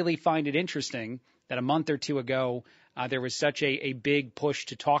did really find it interesting that a month or two ago, there was such a big push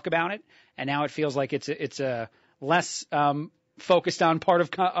to talk about it, and now it feels like it's a less focused on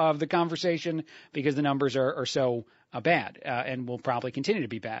part of the conversation because the numbers are so bad and will probably continue to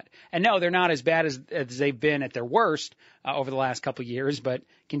be bad. And no, they're not as bad as they've been at their worst over the last couple of years, but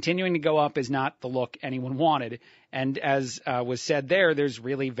continuing to go up is not the look anyone wanted. And as was said there's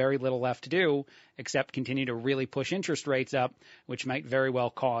really very little left to do except continue to really push interest rates up, which might very well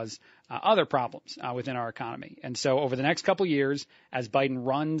cause other problems within our economy. And so over the next couple of years, as Biden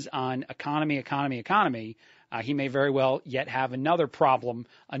runs on economy, he may very well yet have another problem,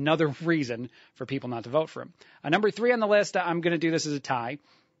 another reason for people not to vote for him. Number 3 on the list, I'm going to do this as a tie.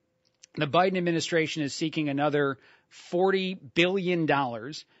 The Biden administration is seeking another $40 billion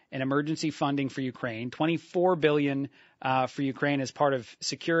in emergency funding for Ukraine, $24 billion for Ukraine as part of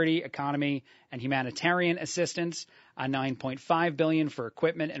security, economy, and humanitarian assistance, $9.5 billion for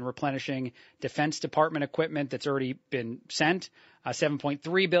equipment and replenishing Defense Department equipment that's already been sent,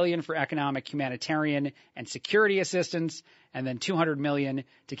 $7.3 billion for economic, humanitarian, and security assistance, and then $200 million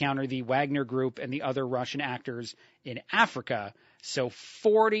to counter the Wagner Group and the other Russian actors in Africa. So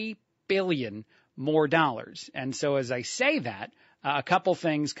 $40 billion more dollars. And so as I say that, a couple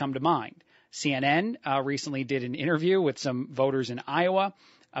things come to mind. CNN recently did an interview with some voters in Iowa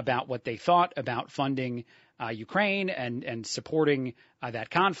about what they thought about funding Ukraine and supporting that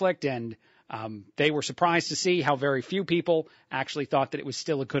conflict. And they were surprised to see how very few people actually thought that it was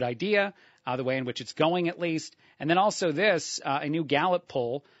still a good idea, the way in which it's going at least. And then also this, a new Gallup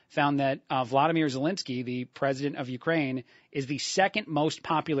poll found that Vladimir Zelensky, the president of Ukraine, is the second most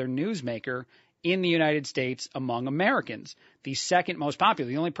popular newsmaker in the United States among Americans. The second most popular.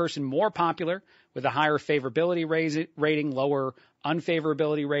 The only person more popular with a higher favorability rating, lower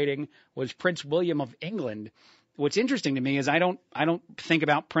unfavorability rating was Prince William of England. What's interesting to me is I don't think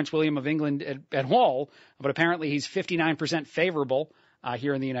about Prince William of England at all, but apparently he's 59% favorable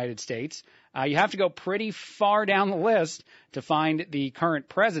here in the United States. You have to go pretty far down the list to find the current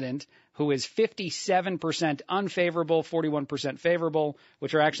president, who is 57% unfavorable, 41% favorable,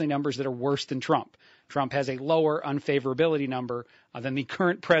 which are actually numbers that are worse than Trump. Trump has a lower unfavorability number than the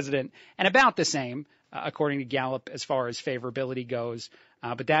current president, and about the same, according to Gallup, as far as favorability goes.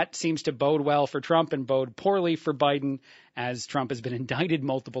 But that seems to bode well for Trump and bode poorly for Biden, as Trump has been indicted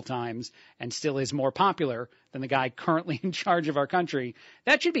multiple times and still is more popular than the guy currently in charge of our country.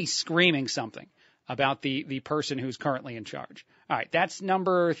 That should be screaming something about the person who's currently in charge. All right, that's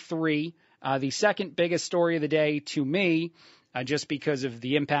number 3. The second biggest story of the day to me, just because of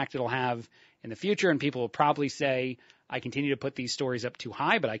the impact it'll have in the future, and people will probably say I continue to put these stories up too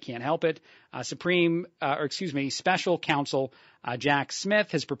high, but I can't help it. Special counsel Jack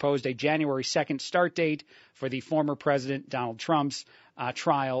Smith has proposed a January 2nd start date for the former president Donald Trump's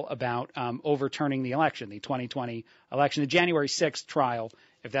trial about overturning the election, the 2020 election, the January 6th trial,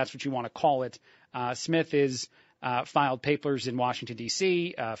 if that's what you want to call it. Smith is filed papers in Washington,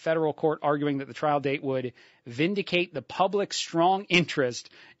 D.C., federal court, arguing that the trial date would vindicate the public's strong interest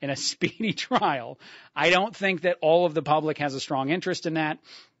in a speedy trial. I don't think that all of the public has a strong interest in that.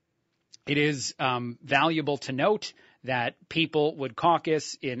 It is valuable to note that people would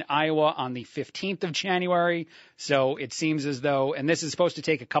caucus in Iowa on the 15th of January. So it seems as though, and this is supposed to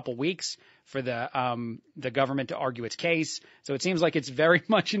take a couple weeks for the government to argue its case. So it seems like it's very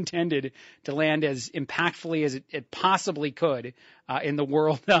much intended to land as impactfully as it possibly could in the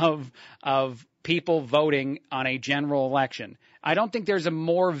world of people voting on a general election. I don't think there's a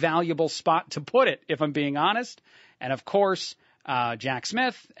more valuable spot to put it, if I'm being honest. And of course, Jack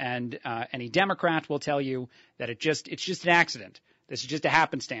Smith and any Democrat will tell you that it's just an accident. This is just a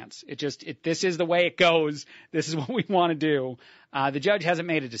happenstance. This is the way it goes. This is what we want to do. The judge hasn't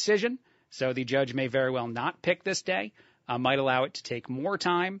made a decision, so the judge may very well not pick this day. Might allow it to take more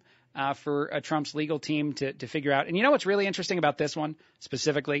time for Trump's legal team to figure out. And you know what's really interesting about this one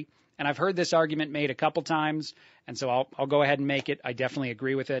specifically? And I've heard this argument made a couple times, and so I'll go ahead and make it. I definitely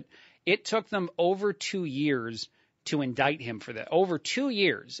agree with it. It took them over 2 years to indict him for that. Over 2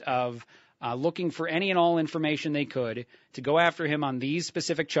 years of looking for any and all information they could to go after him on these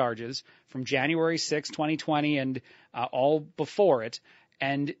specific charges from January 6, 2020 and all before it.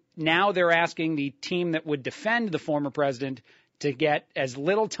 And now they're asking the team that would defend the former president to get as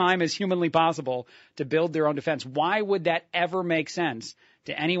little time as humanly possible to build their own defense. Why would that ever make sense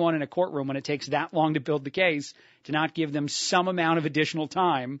to anyone in a courtroom when it takes that long to build the case, to not give them some amount of additional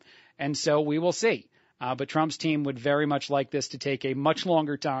time? And so we will see. But Trump's team would very much like this to take a much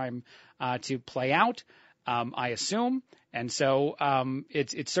longer time to play out, I assume. And so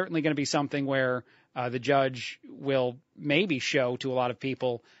it's certainly going to be something where the judge will maybe show to a lot of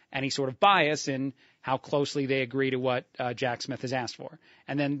people any sort of bias in how closely they agree to what Jack Smith has asked for.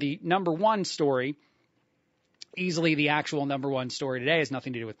 And then the number one story, easily the actual number one story today, has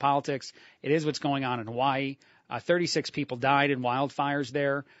nothing to do with politics. It is what's going on in Hawaii. 36 people died in wildfires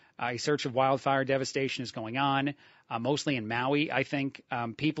there. A search of wildfire devastation is going on, mostly in Maui, I think.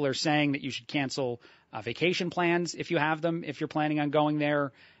 People are saying that you should cancel vacation plans if you have them, if you're planning on going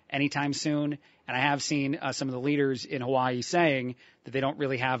there anytime soon. And I have seen some of the leaders in Hawaii saying that they don't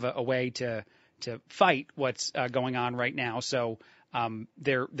really have a way to fight what's going on right now. So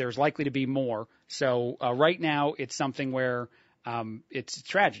there's likely to be more. So right now it's something where it's a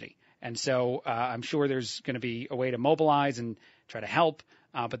tragedy. And so I'm sure there's going to be a way to mobilize and try to help.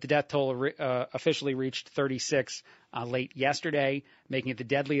 But the death toll officially reached 36 late yesterday, making it the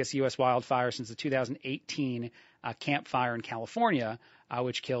deadliest U.S. wildfire since the 2018 Camp Fire in California,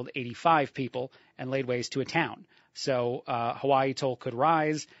 which killed 85 people and laid waste to a town. So Hawaii toll could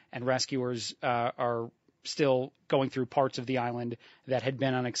rise, and rescuers are still going through parts of the island that had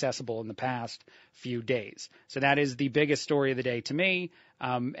been inaccessible in the past few days. So that is the biggest story of the day to me,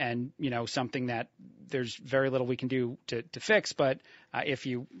 and, you know, something that there's very little we can do to fix. But if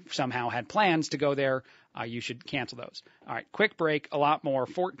you somehow had plans to go there, you should cancel those. All right, quick break, a lot more.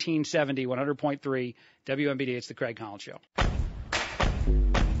 1470, 100.3 WMBD. It's the Craig Collins Show.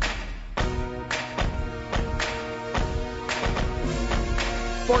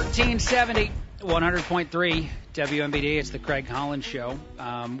 1470, 100.3 WMBD. It's the Craig Collins Show.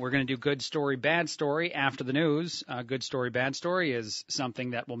 We're going to do good story, bad story after the news. Good story, bad story is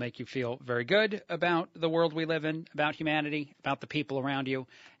something that will make you feel very good about the world we live in, about humanity, about the people around you.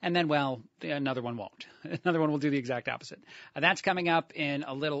 And then, well, another one won't. Another one will do the exact opposite. That's coming up in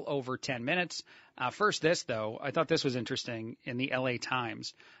a little over 10 minutes. First, this, though, I thought this was interesting in the LA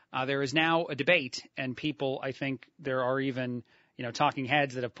Times. There is now a debate, and people, I think there are even talking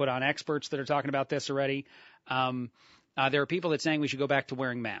heads that have put on experts that are talking about this already. There are people that are saying we should go back to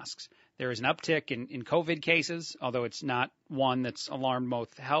wearing masks. There is an uptick in COVID cases, although it's not one that's alarmed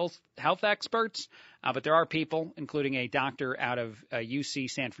most health experts. But there are people, including a doctor out of UC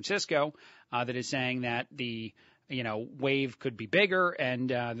San Francisco, that is saying that the wave could be bigger,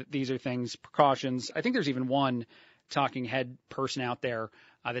 and that these are precautions. I think there's even one talking head person out there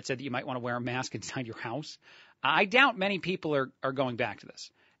that said that you might want to wear a mask inside your house. I doubt many people are going back to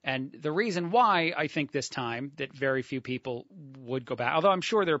this. And the reason why I think this time that very few people would go back, although I'm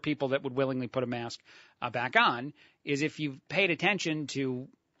sure there are people that would willingly put a mask back on, is if you've paid attention to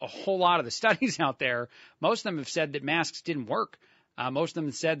a whole lot of the studies out there, most of them have said that masks didn't work. Most of them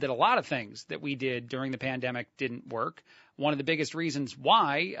have said that a lot of things that we did during the pandemic didn't work. One of the biggest reasons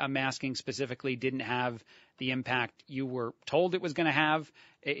why masking specifically didn't have the impact you were told it was going to have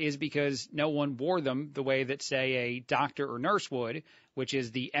is because no one wore them the way that, say, a doctor or nurse would, which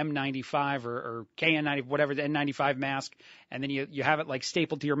is the M95 or KN90, whatever, the N95 mask, and then you have it like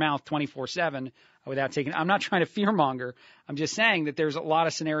stapled to your mouth 24/7 without taking. I'm not trying to fearmonger. I'm just saying that there's a lot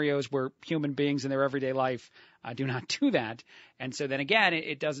of scenarios where human beings in their everyday life do not do that, and so then again,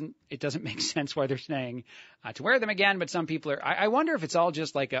 it doesn't make sense why they're saying to wear them again. But some people are. I wonder if it's all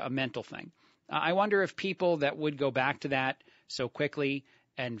just like a mental thing. I wonder if people that would go back to that so quickly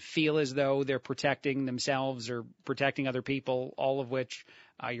and feel as though they're protecting themselves or protecting other people, all of which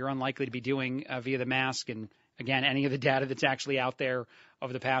you're unlikely to be doing via the mask. And again, any of the data that's actually out there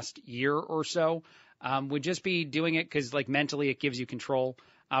over the past year or so would just be doing it because, like, mentally it gives you control.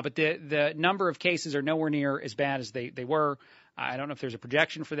 But the number of cases are nowhere near as bad as they were. I don't know if there's a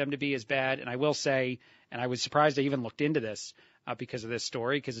projection for them to be as bad. And I will say, and I was surprised I even looked into this because of this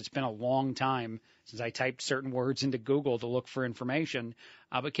story, because it's been a long time since I typed certain words into Google to look for information.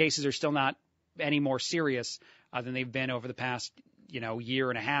 But cases are still not any more serious than they've been over the past, year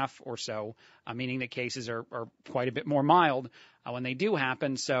and a half or so, meaning that cases are quite a bit more mild when they do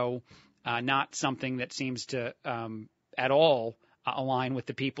happen. So not something that seems to at all align with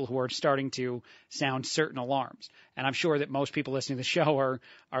the people who are starting to sound certain alarms. And I'm sure that most people listening to the show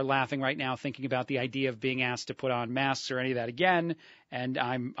are laughing right now, thinking about the idea of being asked to put on masks or any of that again. And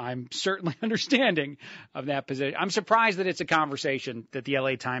I'm certainly understanding of that position. I'm surprised that it's a conversation that the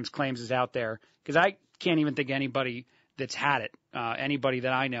LA Times claims is out there, because I can't even think of anybody that's had it, anybody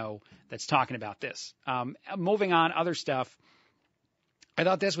that I know that's talking about this. Moving on, other stuff. I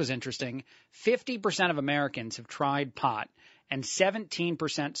thought this was interesting. 50% of Americans have tried pot, and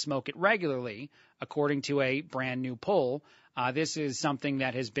 17% smoke it regularly, according to a brand new poll. This is something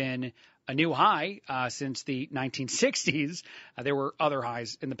that has been a new high since the 1960s. There were other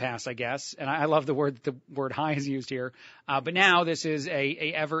highs in the past, I guess, and I love the word high is used here. But now this is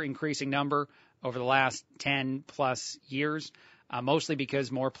a ever-increasing number over the last 10-plus years, mostly because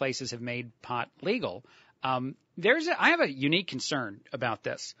more places have made pot legal. I have a unique concern about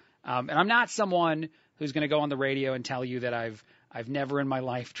this, and I'm not someone who's going to go on the radio and tell you that I've never in my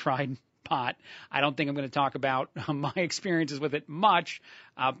life tried pot. I don't think I'm going to talk about my experiences with it much,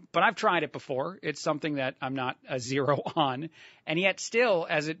 but I've tried it before. It's something that I'm not a zero on, and yet still,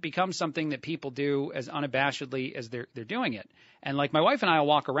 as it becomes something that people do as unabashedly as they're doing it, and like my wife and I will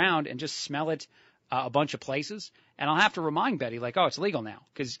walk around and just smell it a bunch of places, and I'll have to remind Betty, like, oh, it's legal now,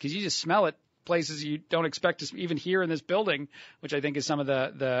 because you just smell it places you don't expect to even hear in this building, which I think is some of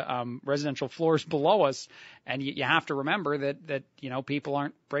the residential floors below us. And you have to remember that people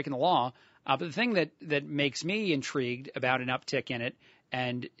aren't breaking the law. But the thing that makes me intrigued about an uptick in it,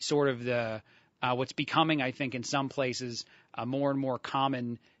 and sort of the what's becoming, I think, in some places a more and more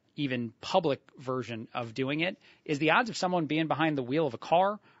common, even public version of doing it, is the odds of someone being behind the wheel of a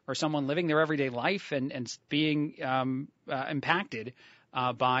car or someone living their everyday life and being impacted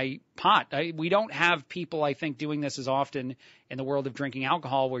by pot. We don't have people, I think, doing this as often in the world of drinking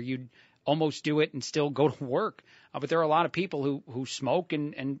alcohol, where you'd almost do it and still go to work. But there are a lot of people who smoke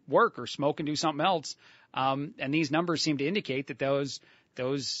and work, or smoke and do something else. And these numbers seem to indicate that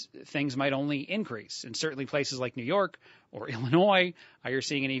those things might only increase. And certainly places like New York or Illinois, you're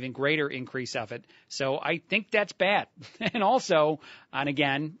seeing an even greater increase of it. So I think that's bad. And also, and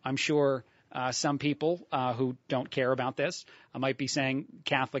again, I'm sure Some people who don't care about this might be saying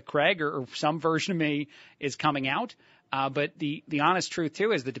Catholic Craig or some version of me is coming out. But the honest truth,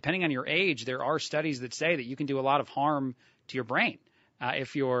 too, is that depending on your age, there are studies that say that you can do a lot of harm to your brain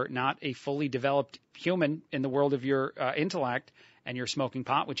if you're not a fully developed human in the world of your intellect and you're smoking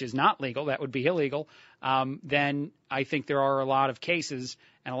pot, which is not legal, that would be illegal, then I think there are a lot of cases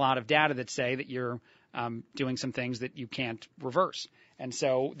and a lot of data that say that you're doing some things that you can't reverse. And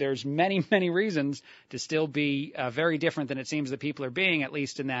so there's many, many reasons to still be very different than it seems that people are being, at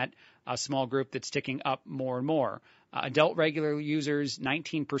least in that small group that's ticking up more and more. Adult regular users,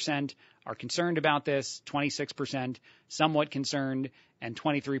 19% are concerned about this, 26% somewhat concerned, and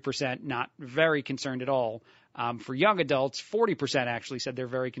 23% not very concerned at all. For young adults, 40% actually said they're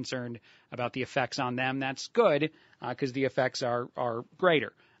very concerned about the effects on them. That's good because the effects are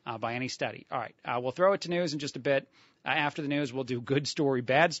greater by any study. All right, we'll throw it to news in just a bit. After the news, we'll do good story,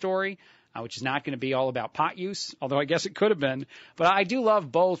 bad story, which is not going to be all about pot use, although I guess it could have been. But I do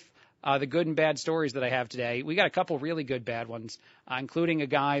love both the good and bad stories that I have today. We got a couple really good bad ones, including a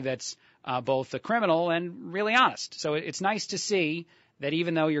guy that's both a criminal and really honest. So it's nice to see that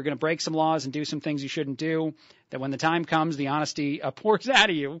even though you're going to break some laws and do some things you shouldn't do, that when the time comes, the honesty pours out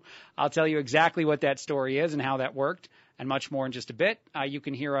of you. I'll tell you exactly what that story is and how that worked, and much more in just a bit. You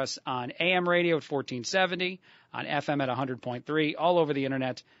can hear us on AM radio at 1470, on FM at 100.3, all over the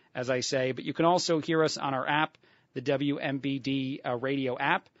internet, as I say. But you can also hear us on our app, the WMBD radio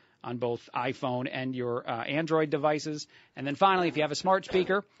app, on both iPhone and your Android devices. And then finally, if you have a smart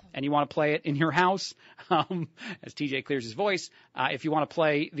speaker and you want to play it in your house, as TJ clears his voice, if you want to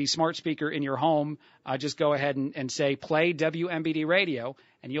play the smart speaker in your home, just go ahead and say, play WMBD radio,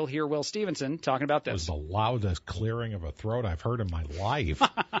 and you'll hear Will Stevenson talking about this. That was the loudest clearing of a throat I've heard in my life.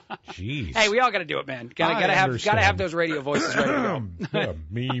 Jeez. Hey, we all got to do it, man. Gotta have those radio voices ready to go.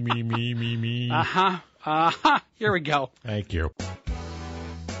 Me. Here we go. Thank you.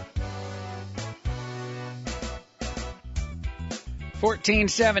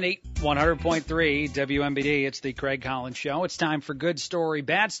 $1470, 100.3 WMBD. It's the Craig Collins Show. It's time for good story,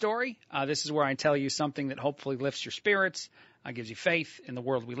 bad story. This is where I tell you something that hopefully lifts your spirits, gives you faith in the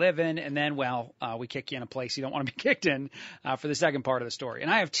world we live in, and then, we kick you in a place you don't want to be kicked in for the second part of the story.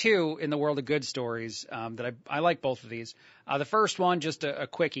 And I have two in the world of good stories that I like both of these. The first one, just a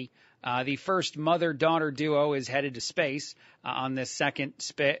quickie. The first mother-daughter duo is headed to space on this second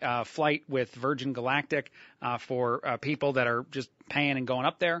flight with Virgin Galactic for people that are just paying and going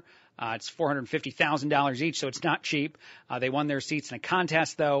up there. It's $450,000 each, so it's not cheap. They won their seats in a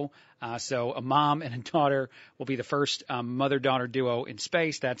contest, though. So a mom and a daughter will be the first mother-daughter duo in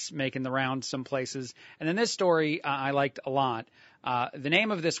space. That's making the rounds some places. And then this story I liked a lot. The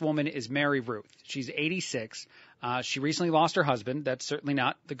name of this woman is Mary Ruth. She's 86. She recently lost her husband. That's certainly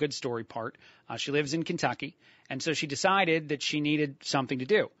not the good story part. She lives in Kentucky, and so she decided that she needed something to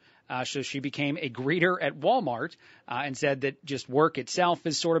do. So she became a greeter at Walmart and said that just work itself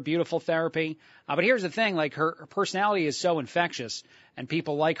is sort of beautiful therapy. But here's the thing, like her personality is so infectious and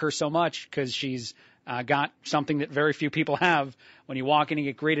people like her so much because she's got something that very few people have when you walk in and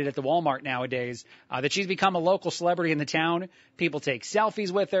get greeted at the Walmart nowadays, that she's become a local celebrity in the town. People take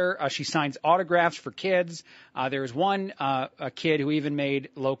selfies with her. She signs autographs for kids. There's one a kid who even made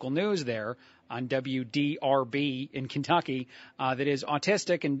local news there on WDRB in Kentucky that is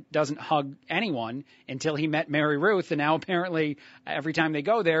autistic and doesn't hug anyone until he met Mary Ruth. And now apparently every time they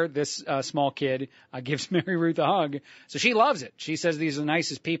go there, this small kid gives Mary Ruth a hug. So she loves it. She says these are the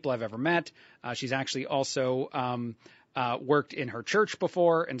nicest people I've ever met. She's actually also worked in her church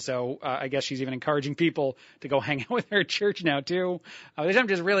before, and so I guess she's even encouraging people to go hang out with her at church now, too. There's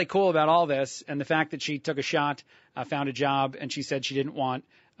something just really cool about all this, and the fact that she took a shot, found a job, and she said she didn't want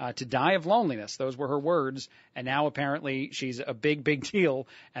to die of loneliness. Those were her words, and now apparently she's a big, big deal,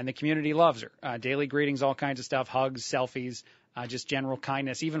 and the community loves her. Daily greetings, all kinds of stuff, hugs, selfies, just general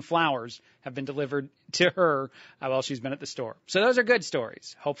kindness. Even flowers have been delivered to her while she's been at the store. So those are good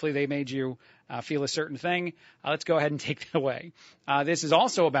stories. Hopefully they made you feel a certain thing. Let's go ahead and take that away. This is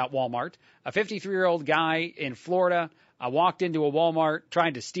also about Walmart. A 53-year-old guy in Florida walked into a Walmart,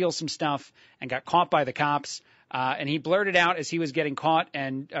 tried to steal some stuff, and got caught by the cops. And he blurted out as he was getting caught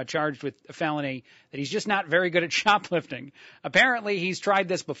and charged with a felony that he's just not very good at shoplifting. Apparently, he's tried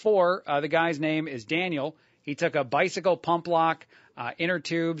this before. The guy's name is Daniel. He took a bicycle pump lock, inner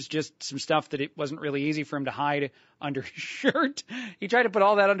tubes, just some stuff that it wasn't really easy for him to hide under his shirt. He tried to put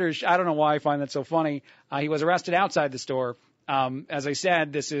all that under his I don't know why I find that so funny. He was arrested outside the store As I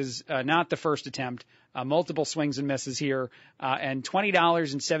said, this is not the first attempt. Multiple swings and misses here, and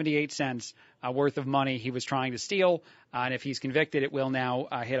 $20.78 worth of money he was trying to steal. And if he's convicted, it will now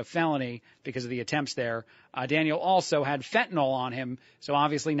hit a felony because of the attempts there. Daniel also had fentanyl on him, so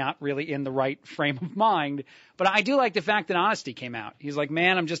obviously not really in the right frame of mind. But I do like the fact that honesty came out. He's like,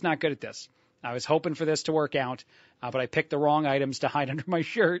 man, I'm just not good at this. I was hoping for this to work out, but I picked the wrong items to hide under my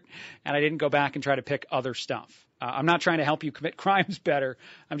shirt, and I didn't go back and try to pick other stuff. I'm not trying to help you commit crimes better.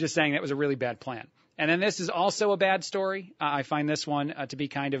 I'm just saying that was a really bad plan. And then this is also a bad story. I find this one to be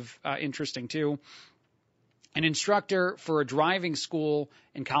kind of interesting, too. An instructor for a driving school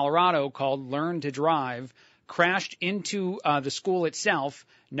in Colorado called Learn to Drive crashed into the school itself.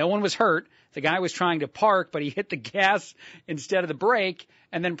 No one was hurt. The guy was trying to park, but he hit the gas instead of the brake.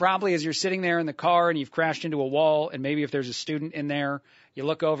 And then probably as you're sitting there in the car and you've crashed into a wall, and maybe if there's a student in there, you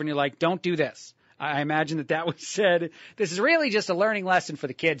look over and you're like, don't do this. I imagine that was said. This is really just a learning lesson for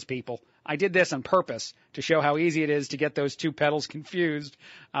the kids, people. I did this on purpose to show how easy it is to get those two pedals confused.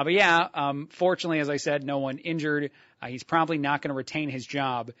 But yeah, fortunately, as I said, no one injured. He's probably not going to retain his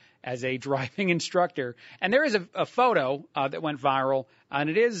job as a driving instructor. And there is a photo that went viral, and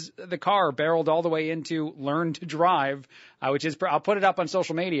it is the car barreled all the way into Learn to Drive, which is, I'll put it up on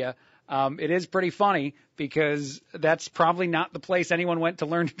social media. It is pretty funny because that's probably not the place anyone went to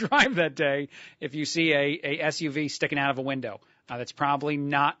learn to drive that day. If you see a SUV sticking out of a window, that's probably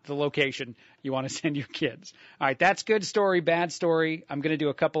not the location you want to send your kids. All right, that's good story, bad story. I'm going to do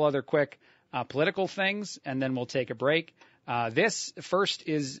a couple other quick political things, and then we'll take a break. This first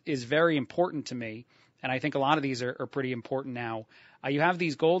is very important to me, and I think a lot of these are pretty important now. You have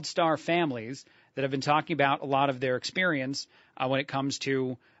these Gold Star families that have been talking about a lot of their experience when it comes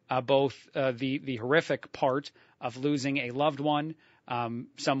to both the horrific part of losing a loved one,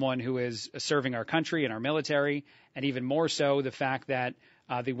 someone who is serving our country and our military, and even more so the fact that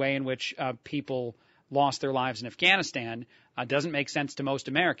the way in which people lost their lives in Afghanistan doesn't make sense to most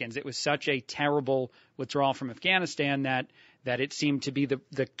Americans. It was such a terrible withdrawal from Afghanistan that it seemed to be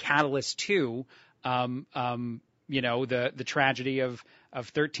the catalyst to the tragedy of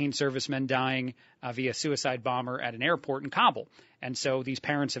 13 servicemen dying via suicide bomber at an airport in Kabul. And so these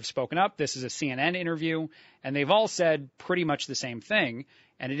parents have spoken up. This is a CNN interview, and they've all said pretty much the same thing.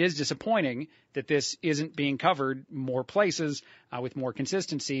 And it is disappointing that this isn't being covered more places with more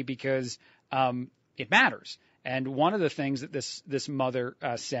consistency because it matters. And one of the things that this mother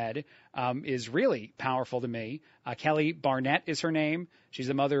said is really powerful to me. Kelly Barnett is her name. She's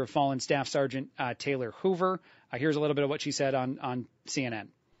the mother of fallen Staff Sergeant Taylor Hoover. Here's a little bit of what she said on CNN.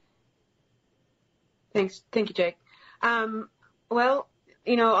 Thank you, Jake. Well,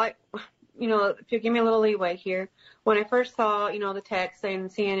 if you give me a little leeway here, when I first saw, the text saying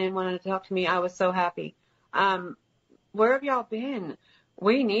CNN wanted to talk to me, I was so happy. Where have y'all been?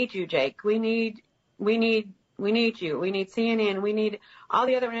 We need you, Jake. We need you. We need CNN. We need all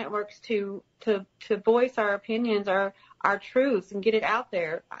the other networks to voice our opinions, our truths, and get it out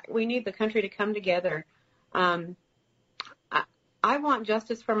there. We need the country to come together. I want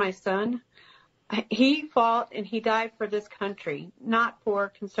justice for my son. He fought and he died for this country, not for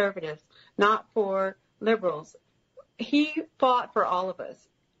conservatives, not for liberals. He fought for all of us.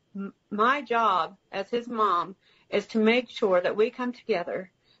 My job as his mom is to make sure that we come together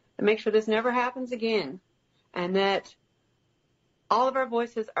and make sure this never happens again, and that all of our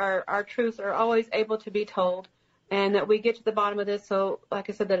voices, our truths are always able to be told, and that we get to the bottom of this so, like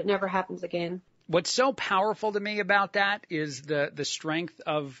I said, that it never happens again. What's so powerful to me about that is the strength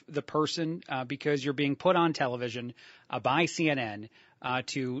of the person because you're being put on television by CNN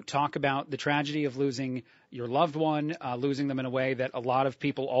to talk about the tragedy of losing your loved one, losing them in a way that a lot of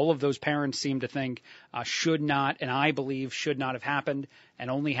people, all of those parents seem to think should not, and I believe should not have happened,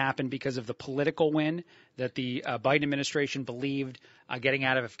 and only happened because of the political win that the Biden administration believed getting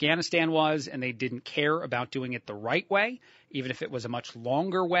out of Afghanistan was, and they didn't care about doing it the right way, even if it was a much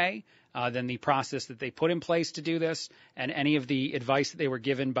longer way than the process that they put in place to do this, and any of the advice that they were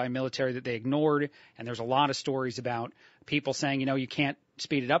given by military that they ignored. And there's a lot of stories about people saying, you can't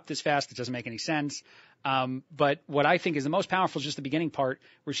speed it up this fast. It doesn't make any sense. But what I think is the most powerful is just the beginning part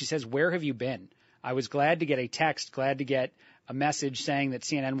where she says, where have you been? I was glad to get a text, glad to get a message saying that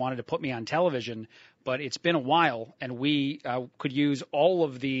CNN wanted to put me on television, but it's been a while, and we could use all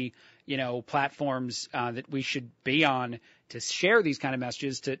of the platforms that we should be on to share these kind of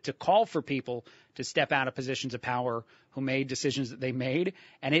messages, to call for people to step out of positions of power who made decisions that they made.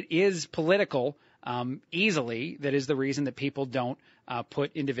 And it is political easily. That is the reason that people don't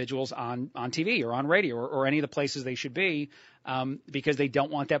put individuals on TV or on radio or any of the places they should be, because they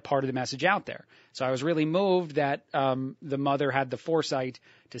don't want that part of the message out there. So I was really moved that the mother had the foresight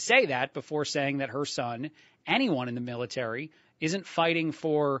to say that before saying that her son, anyone in the military, isn't fighting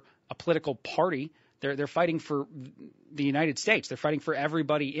for a political party. They're fighting for the United States. They're fighting for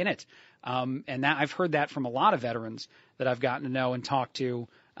everybody in it. And that I've heard that from a lot of veterans that I've gotten to know and talk to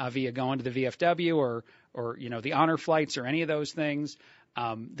via going to the VFW or the honor flights or any of those things,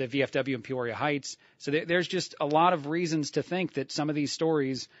 the VFW in Peoria Heights. So there's just a lot of reasons to think that some of these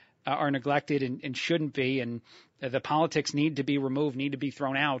stories are neglected and shouldn't be, and the politics need to be removed, need to be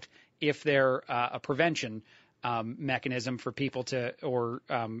thrown out if they're a prevention mechanism for people to, or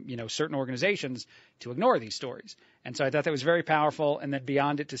certain organizations to ignore these stories. And so I thought that was very powerful. And then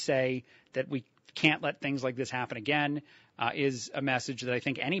beyond it, to say that we can't let things like this happen again is a message that I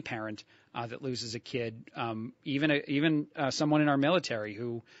think any parent that loses a kid, even someone in our military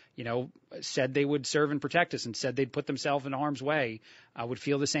who, said they would serve and protect us and said they'd put themselves in harm's way, would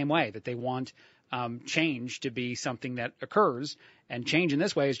feel the same way, that they want change to be something that occurs. And change in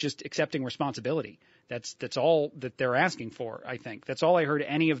this way is just accepting responsibility. That's all that they're asking for, I think. That's all I heard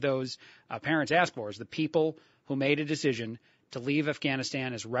any of those parents ask for, is the people who made a decision to leave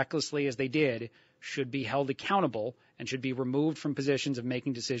Afghanistan as recklessly as they did should be held accountable and should be removed from positions of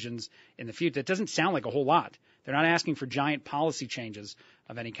making decisions in the future. That doesn't sound like a whole lot. They're not asking for giant policy changes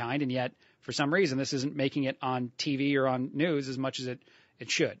of any kind, and yet, for some reason, this isn't making it on TV or on news as much as it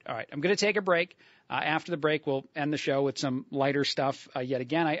should. All right, I'm going to take a break. After the break, we'll end the show with some lighter stuff yet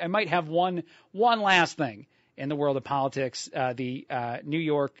again. I might have one last thing in the world of politics. The New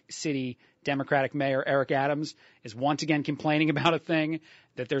York City Democratic Mayor Eric Adams is once again complaining about a thing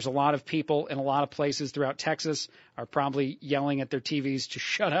that there's a lot of people in a lot of places throughout Texas are probably yelling at their TVs to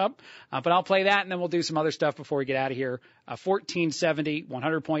shut up. But I'll play that, and then we'll do some other stuff before we get out of here. 1470,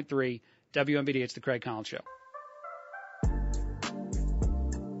 100.3, WMBD. It's the Craig Collins Show.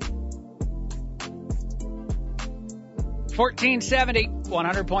 $1470,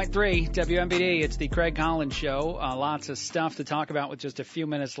 100.3 WMBD. It's the Craig Collins Show. Lots of stuff to talk about with just a few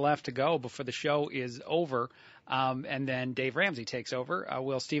minutes left to go before the show is over. And then Dave Ramsey takes over.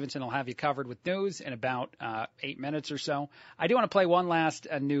 Will Stevenson will have you covered with news in about 8 minutes or so. I do want to play one last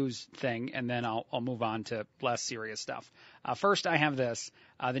news thing, and then I'll move on to less serious stuff. First, I have this.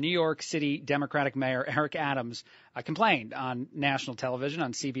 The New York City Democratic Mayor Eric Adams complained on national television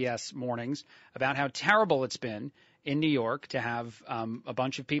on CBS Mornings about how terrible it's been in New York to have a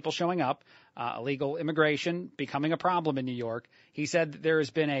bunch of people showing up, illegal immigration becoming a problem in New York. He said that there has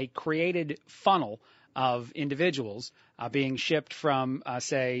been a created funnel of individuals being shipped from,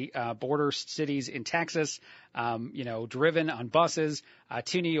 border cities in Texas, driven on buses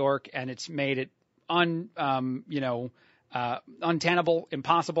to New York, and it's made it untenable,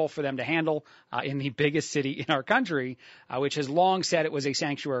 impossible for them to handle in the biggest city in our country, which has long said it was a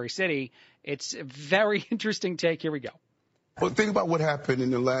sanctuary city. It's a very interesting take. Here we go. Well, think about what happened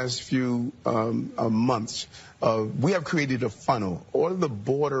in the last few months. We have created a funnel. All of the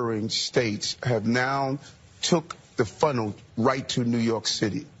bordering states have now took the funnel right to New York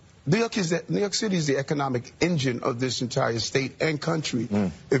City. New York City is the economic engine of this entire state and country.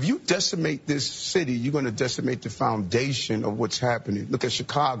 If you decimate this city, you're going to decimate the foundation of what's happening. Look at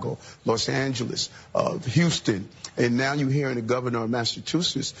Chicago, Los Angeles, Houston, and now you're hearing the governor of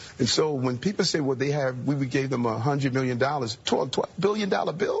Massachusetts. And so when people say, well, we gave them $100 million, $12 billion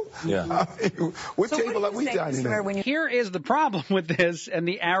bill? Yeah. What table are we dining at? Here is the problem with this and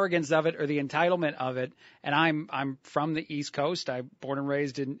the arrogance of it, or the entitlement of it. And I'm from the East Coast. I'm born and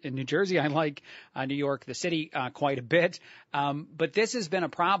raised in New Jersey. I like New York, the city, quite a bit. But this has been a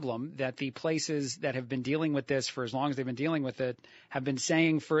problem that the places that have been dealing with this for as long as they've been dealing with it have been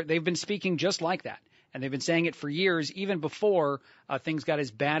saying they've been speaking just like that. And they've been saying it for years, even before things got as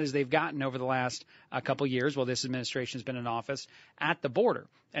bad as they've gotten over the last couple years while this administration has been in office at the border.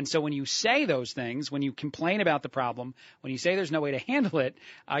 And so when you say those things, when you complain about the problem, when you say there's no way to handle it,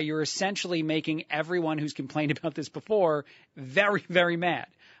 you're essentially making everyone who's complained about this before very, very mad,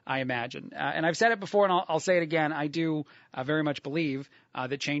 I imagine. And I've said it before, and I'll say it again. I do very much believe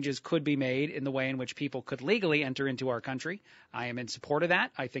that changes could be made in the way in which people could legally enter into our country. I am in support of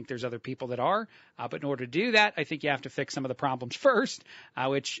that. I think there's other people that are. But in order to do that, I think you have to fix some of the problems first,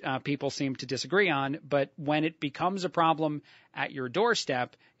 which people seem to disagree on. But when it becomes a problem at your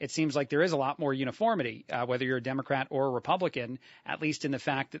doorstep, it seems like there is a lot more uniformity, whether you're a Democrat or a Republican, at least in the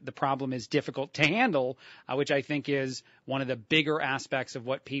fact that the problem is difficult to handle, which I think is one of the bigger aspects of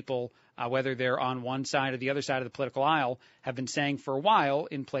what people whether they're on one side or the other side of the political aisle, have been saying for a while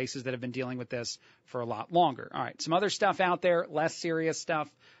in places that have been dealing with this for a lot longer. All right, some other stuff out there, less serious stuff,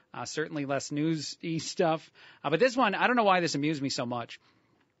 certainly less news-y stuff. But this one, I don't know why this amused me so much.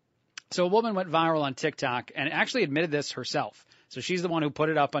 So a woman went viral on TikTok and actually admitted this herself. So she's the one who put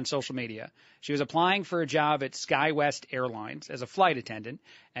it up on social media. She was applying for a job at SkyWest Airlines as a flight attendant,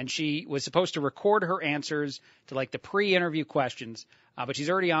 and she was supposed to record her answers to like the pre-interview questions, but she's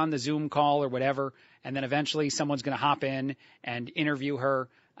already on the Zoom call or whatever, and then eventually someone's going to hop in and interview her.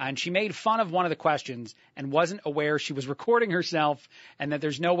 And she made fun of one of the questions and wasn't aware she was recording herself and that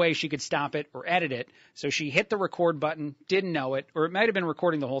there's no way she could stop it or edit it. So she hit the record button, didn't know it, or it might have been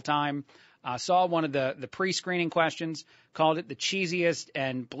recording the whole time. Saw one of the pre-screening questions, called it the cheesiest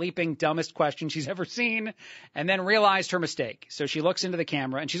and bleeping dumbest question she's ever seen, and then realized her mistake. So she looks into the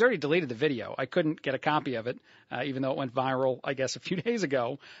camera, and she's already deleted the video. I couldn't get a copy of it, even though it went viral, I guess, a few days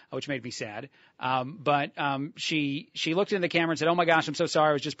ago, which made me sad. But she looked into the camera and said, "Oh my gosh, I'm so sorry,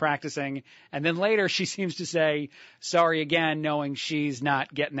 I was just practicing." And then later she seems to say, "Sorry again," knowing she's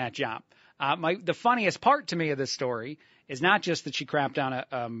not getting that job. The funniest part to me of this story is not just that she crapped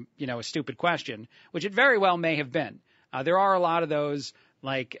on a stupid question, which it very well may have been. There are a lot of those,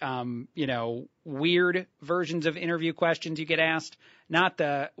 like, weird versions of interview questions you get asked. Not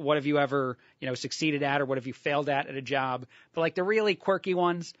the what have you ever, succeeded at or what have you failed at a job, but like the really quirky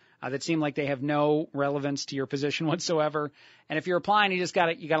ones that seem like they have no relevance to your position whatsoever. And if you're applying, you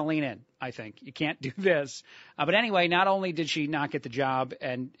gotta lean in, I think. You can't do this. But anyway, not only did she not get the job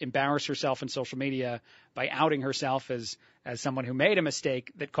and embarrass herself in social media by outing herself as someone who made a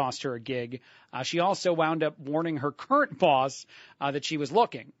mistake that cost her a gig, she also wound up warning her current boss that she was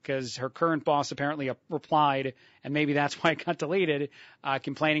looking, because her current boss apparently replied, and maybe that's why it got deleted,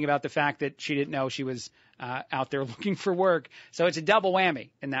 complaining about the fact that she didn't know she was out there looking for work. So it's a double whammy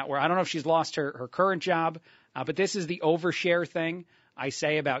in that, where I don't know if she's lost her current job, but this is the overshare thing I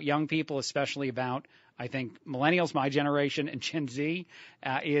say about young people, especially about, I think, millennials, my generation, and Gen Z,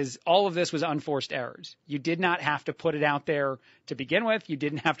 is all of this was unforced errors. You did not have to put it out there to begin with. You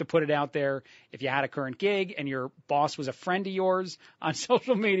didn't have to put it out there if you had a current gig and your boss was a friend of yours on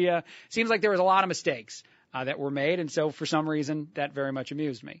social media. Seems like there was a lot of mistakes that were made, and so for some reason that very much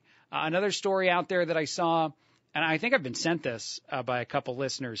amused me. Another story out there that I saw, and I think I've been sent this by a couple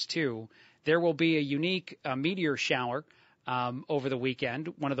listeners too, there will be a unique meteor shower over the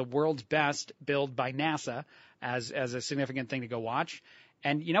weekend, one of the world's best, billed by NASA as a significant thing to go watch.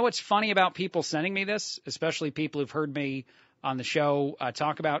 And you know what's funny about people sending me this, especially people who've heard me on the show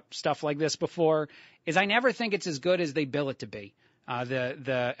talk about stuff like this before, is I never think it's as good as they bill it to be.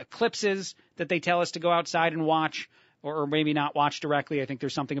 The eclipses that they tell us to go outside and watch, or maybe not watch directly. I think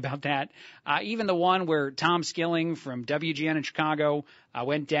there's something about that. Even the one where Tom Skilling from WGN in Chicago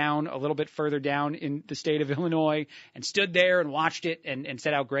went down a little bit further down in the state of Illinois and stood there and watched it and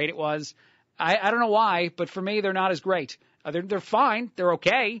said how great it was. I don't know why, but for me, they're not as great. They're fine. They're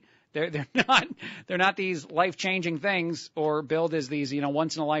okay. They're not these life-changing things or billed as these,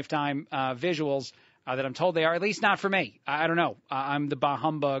 once in a lifetime visuals that I'm told they are, at least not for me. I don't know. I'm the bah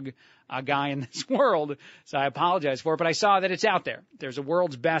humbug guy in this world, so I apologize for it. But I saw that it's out there. There's a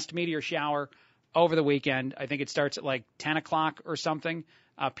world's best meteor shower over the weekend. I think it starts at like 10 o'clock or something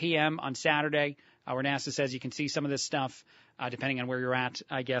p.m. on Saturday, where NASA says you can see some of this stuff, depending on where you're at,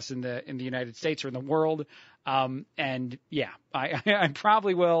 I guess, in the United States or in the world. And yeah, I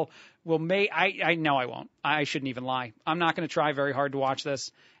probably will. I know I won't. I shouldn't even lie. I'm not going to try very hard to watch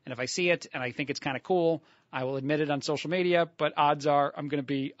this. And if I see it and I think it's kind of cool, I will admit it on social media, but odds are I'm going to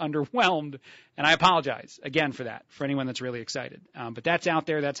be underwhelmed. And I apologize again for that, for anyone that's really excited. But that's out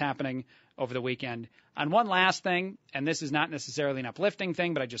there. That's happening over the weekend. And one last thing, and this is not necessarily an uplifting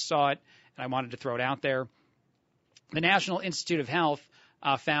thing, but I just saw it and I wanted to throw it out there. The National Institute of Health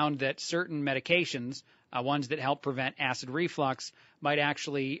found that certain medications, ones that help prevent acid reflux, might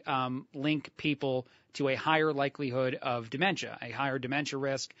actually link people to a higher likelihood of dementia, a higher dementia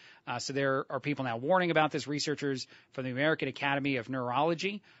risk. So there are people now warning about this. Researchers from the American Academy of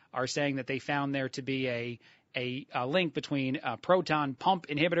Neurology are saying that they found there to be a link between proton pump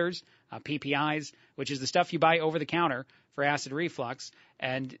inhibitors, PPIs, which is the stuff you buy over the counter for acid reflux,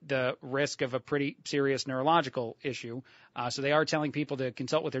 and the risk of a pretty serious neurological issue. So they are telling people to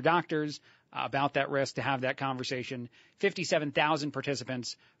consult with their doctors about that risk, to have that conversation. 57,000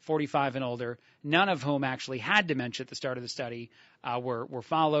 participants, 45 and older, none of whom actually had dementia at the start of the study, were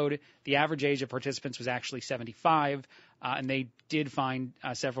followed. The average age of participants was actually 75, and they did find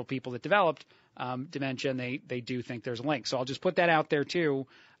several people that developed dementia, and they do think there's a link. So I'll just put that out there, too,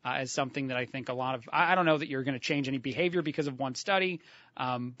 as something that I think a lot of – I don't know that you're going to change any behavior because of one study,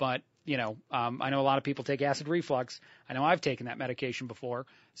 but I know a lot of people take acid reflux. I know I've taken that medication before.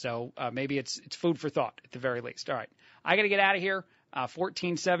 So maybe it's food for thought at the very least. All right. I got to get out of here.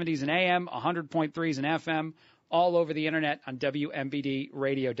 1470s in AM, 100.3s in FM, all over the internet on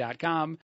WMBDradio.com.